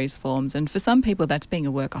self-medication in various forms. And for some people, that's being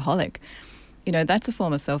a workaholic. That's a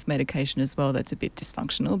form of self-medication as well that's a bit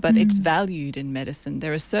dysfunctional, but it's valued in medicine.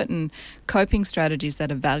 There are certain coping strategies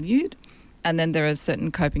that are valued, and then there are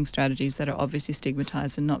certain coping strategies that are obviously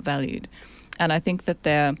stigmatized and not valued. And I think that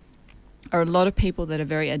there are a lot of people that are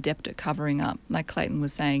very adept at covering up. Like Clayton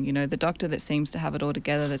was saying, the doctor that seems to have it all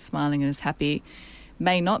together, that's smiling and is happy,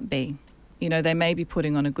 may not be. They may be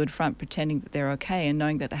putting on a good front, pretending that they're okay and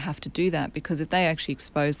knowing that they have to do that, because if they actually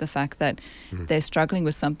expose the fact that they're struggling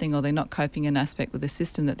with something or they're not coping in an aspect with the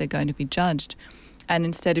system, that they're going to be judged. And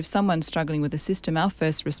instead, if someone's struggling with the system, our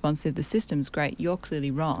first response, if the system's great, you're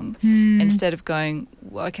clearly wrong. Instead of going,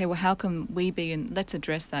 okay, well, how can we be, and let's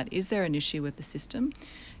address that. Is there an issue with the system?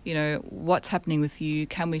 You know, what's happening with you?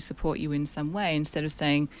 Can we support you in some way? Instead of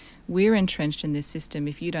saying, we're entrenched in this system.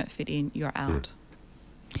 If you don't fit in, you're out.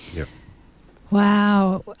 Yep.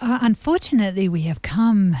 Wow. Unfortunately, we have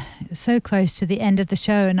come so close to the end of the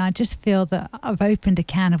show, and I just feel that I've opened a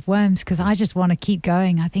can of worms because I just want to keep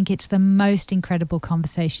going. I think it's the most incredible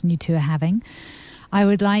conversation you two are having. I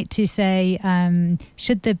would like to say,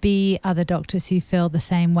 should there be other doctors who feel the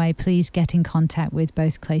same way, please get in contact with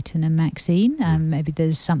both Clayton and Maxine. Maybe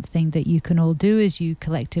there's something that you can all do as you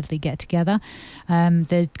collectively get together.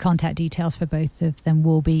 The contact details for both of them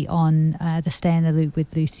will be on the Stay in the Loop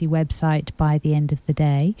with Lucy website by the end of the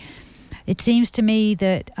day. It seems to me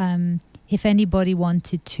that if anybody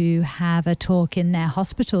wanted to have a talk in their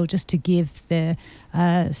hospital just to give the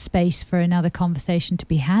space for another conversation to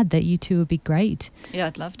be had, that you two would be great. Yeah,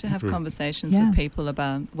 I'd love to have conversations with people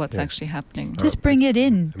about what's actually happening. Just bring it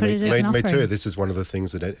in, put it as an offering. Me too. This is one of the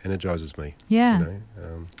things that energises me. Yeah. You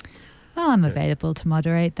know? Well, I'm available to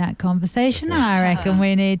moderate that conversation. I reckon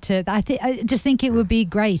we need to. I just think it would be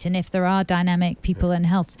great, and if there are dynamic people and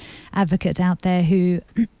health advocates out there who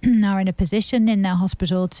are in a position in their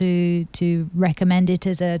hospital to recommend it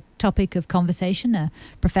as a topic of conversation, a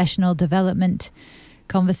professional development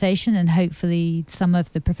conversation, and hopefully some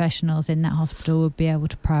of the professionals in that hospital will be able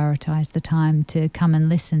to prioritise the time to come and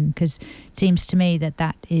listen, because it seems to me that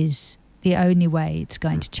that is the only way it's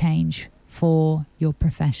going to change for your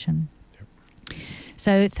profession.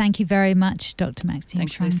 So thank you very much, Dr. Maxine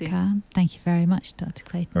Shankar. Thank you very much, Dr.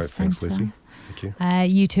 Clayton All right, Spencer. thanks, Lucy. Thank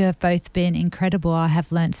you. You two have both been incredible. I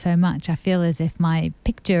have learnt so much. I feel as if my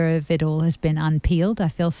picture of it all has been unpeeled. I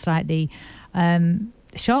feel slightly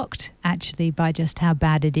shocked, actually, by just how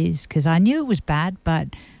bad it is, because I knew it was bad, but,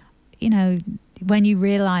 you know, when you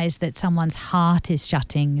realise that someone's heart is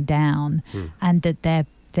shutting down and that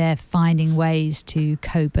they're finding ways to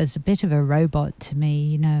cope as a bit of a robot to me,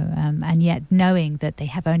 you know, and yet knowing that they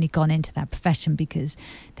have only gone into that profession because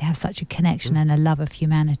they have such a connection and a love of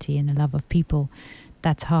humanity and a love of people,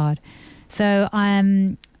 that's hard. So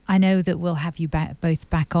I know that we'll have you both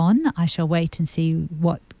back on. I shall wait and see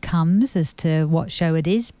what comes as to what show it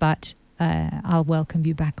is, but I'll welcome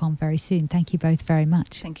you back on very soon. Thank you both very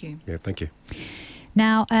much. Thank you. Yeah, thank you.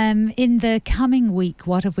 Now, in the coming week,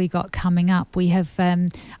 what have we got coming up? We have,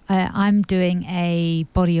 I'm doing a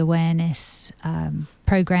body awareness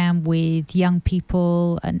program with young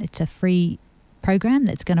people, and it's a free program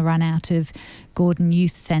that's going to run out of Gordon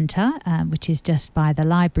Youth Centre, which is just by the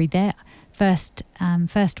library there. First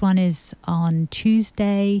one is on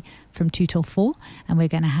Tuesday from 2 till 4, and we're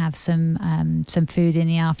going to have some food in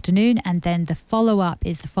the afternoon, and then the follow-up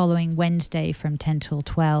is the following Wednesday from 10 till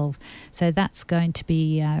 12. So that's going to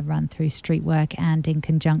be run through Streetwork and in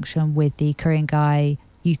conjunction with the Ku-ring-gai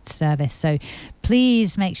Youth Service. So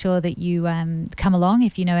please make sure that you come along.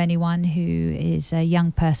 If you know anyone who is a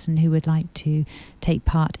young person who would like to take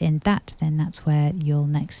part in that, then that's where you'll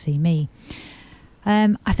next see me.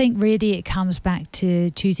 I think really it comes back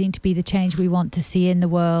to choosing to be the change we want to see in the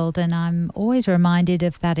world, and I'm always reminded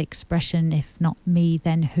of that expression, if not me,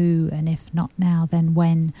 then who, and if not now, then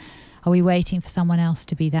when. Are we waiting for someone else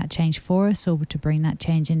to be that change for us, or to bring that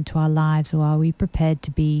change into our lives, or are we prepared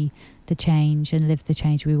to be the change and live the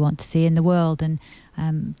change we want to see in the world? And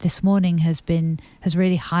this morning has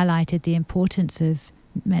really highlighted the importance of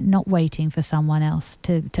not waiting for someone else,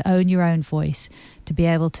 to own your own voice, to be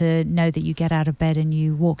able to know that you get out of bed and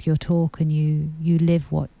you walk your talk and you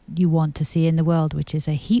live what you want to see in the world, which is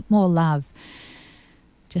a heap more love,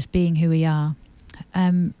 just being who we are.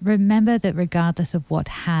 Remember that regardless of what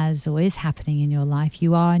has or is happening in your life,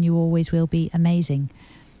 you are and you always will be amazing.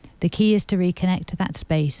 The key is to reconnect to that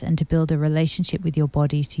space and to build a relationship with your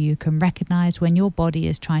body so you can recognize when your body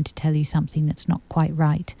is trying to tell you something that's not quite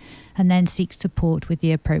right, and then seek support with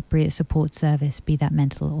the appropriate support service, be that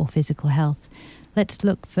mental or physical health. Let's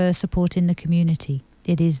look for support in the community.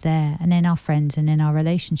 It is there, and in our friends and in our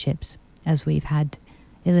relationships, as we've had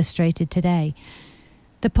illustrated today.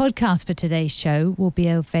 The podcast for today's show will be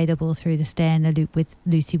available through the Stay in the Loop with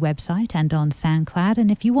Lucy website and on SoundCloud.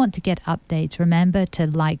 And if you want to get updates, remember to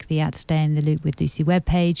like the @Stay in the Loop with Lucy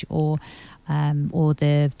webpage or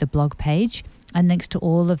the blog page. And links to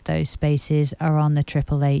all of those spaces are on the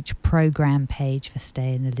Triple H program page for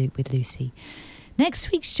Stay in the Loop with Lucy.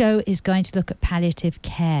 Next week's show is going to look at palliative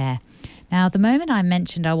care. Now, the moment I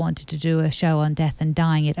mentioned I wanted to do a show on death and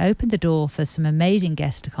dying, it opened the door for some amazing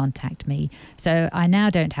guests to contact me. So I now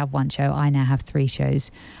don't have one show. I now have 3 shows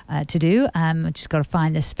to do. I've just got to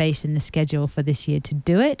find the space in the schedule for this year to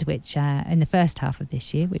do it, which in the first half of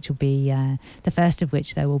this year, which will be the first of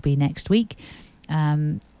which, though, will be next week.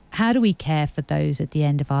 How do we care for those at the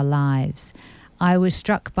end of our lives? I was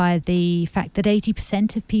struck by the fact that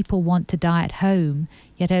 80% of people want to die at home,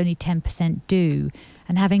 yet only 10% do.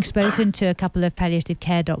 And having spoken to a couple of palliative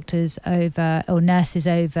care doctors or nurses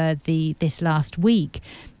over this last week,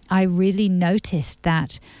 I really noticed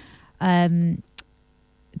that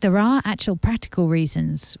there are actual practical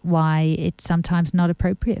reasons why it's sometimes not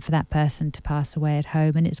appropriate for that person to pass away at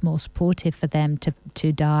home, and it's more supportive for them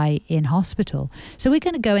to die in hospital. So we're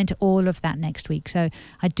going to go into all of that next week. So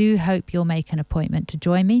I do hope you'll make an appointment to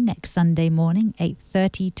join me next Sunday morning,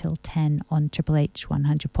 8:30 till 10 on Triple H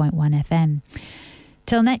 100.1 FM.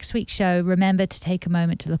 Till next week's show, remember to take a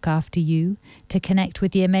moment to look after you, to connect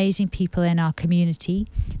with the amazing people in our community.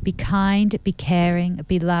 Be kind, be caring,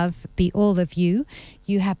 be love, be all of you.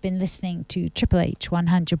 You have been listening to Triple H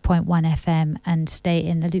 100.1 FM and Stay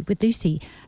in the Loop with Lucy.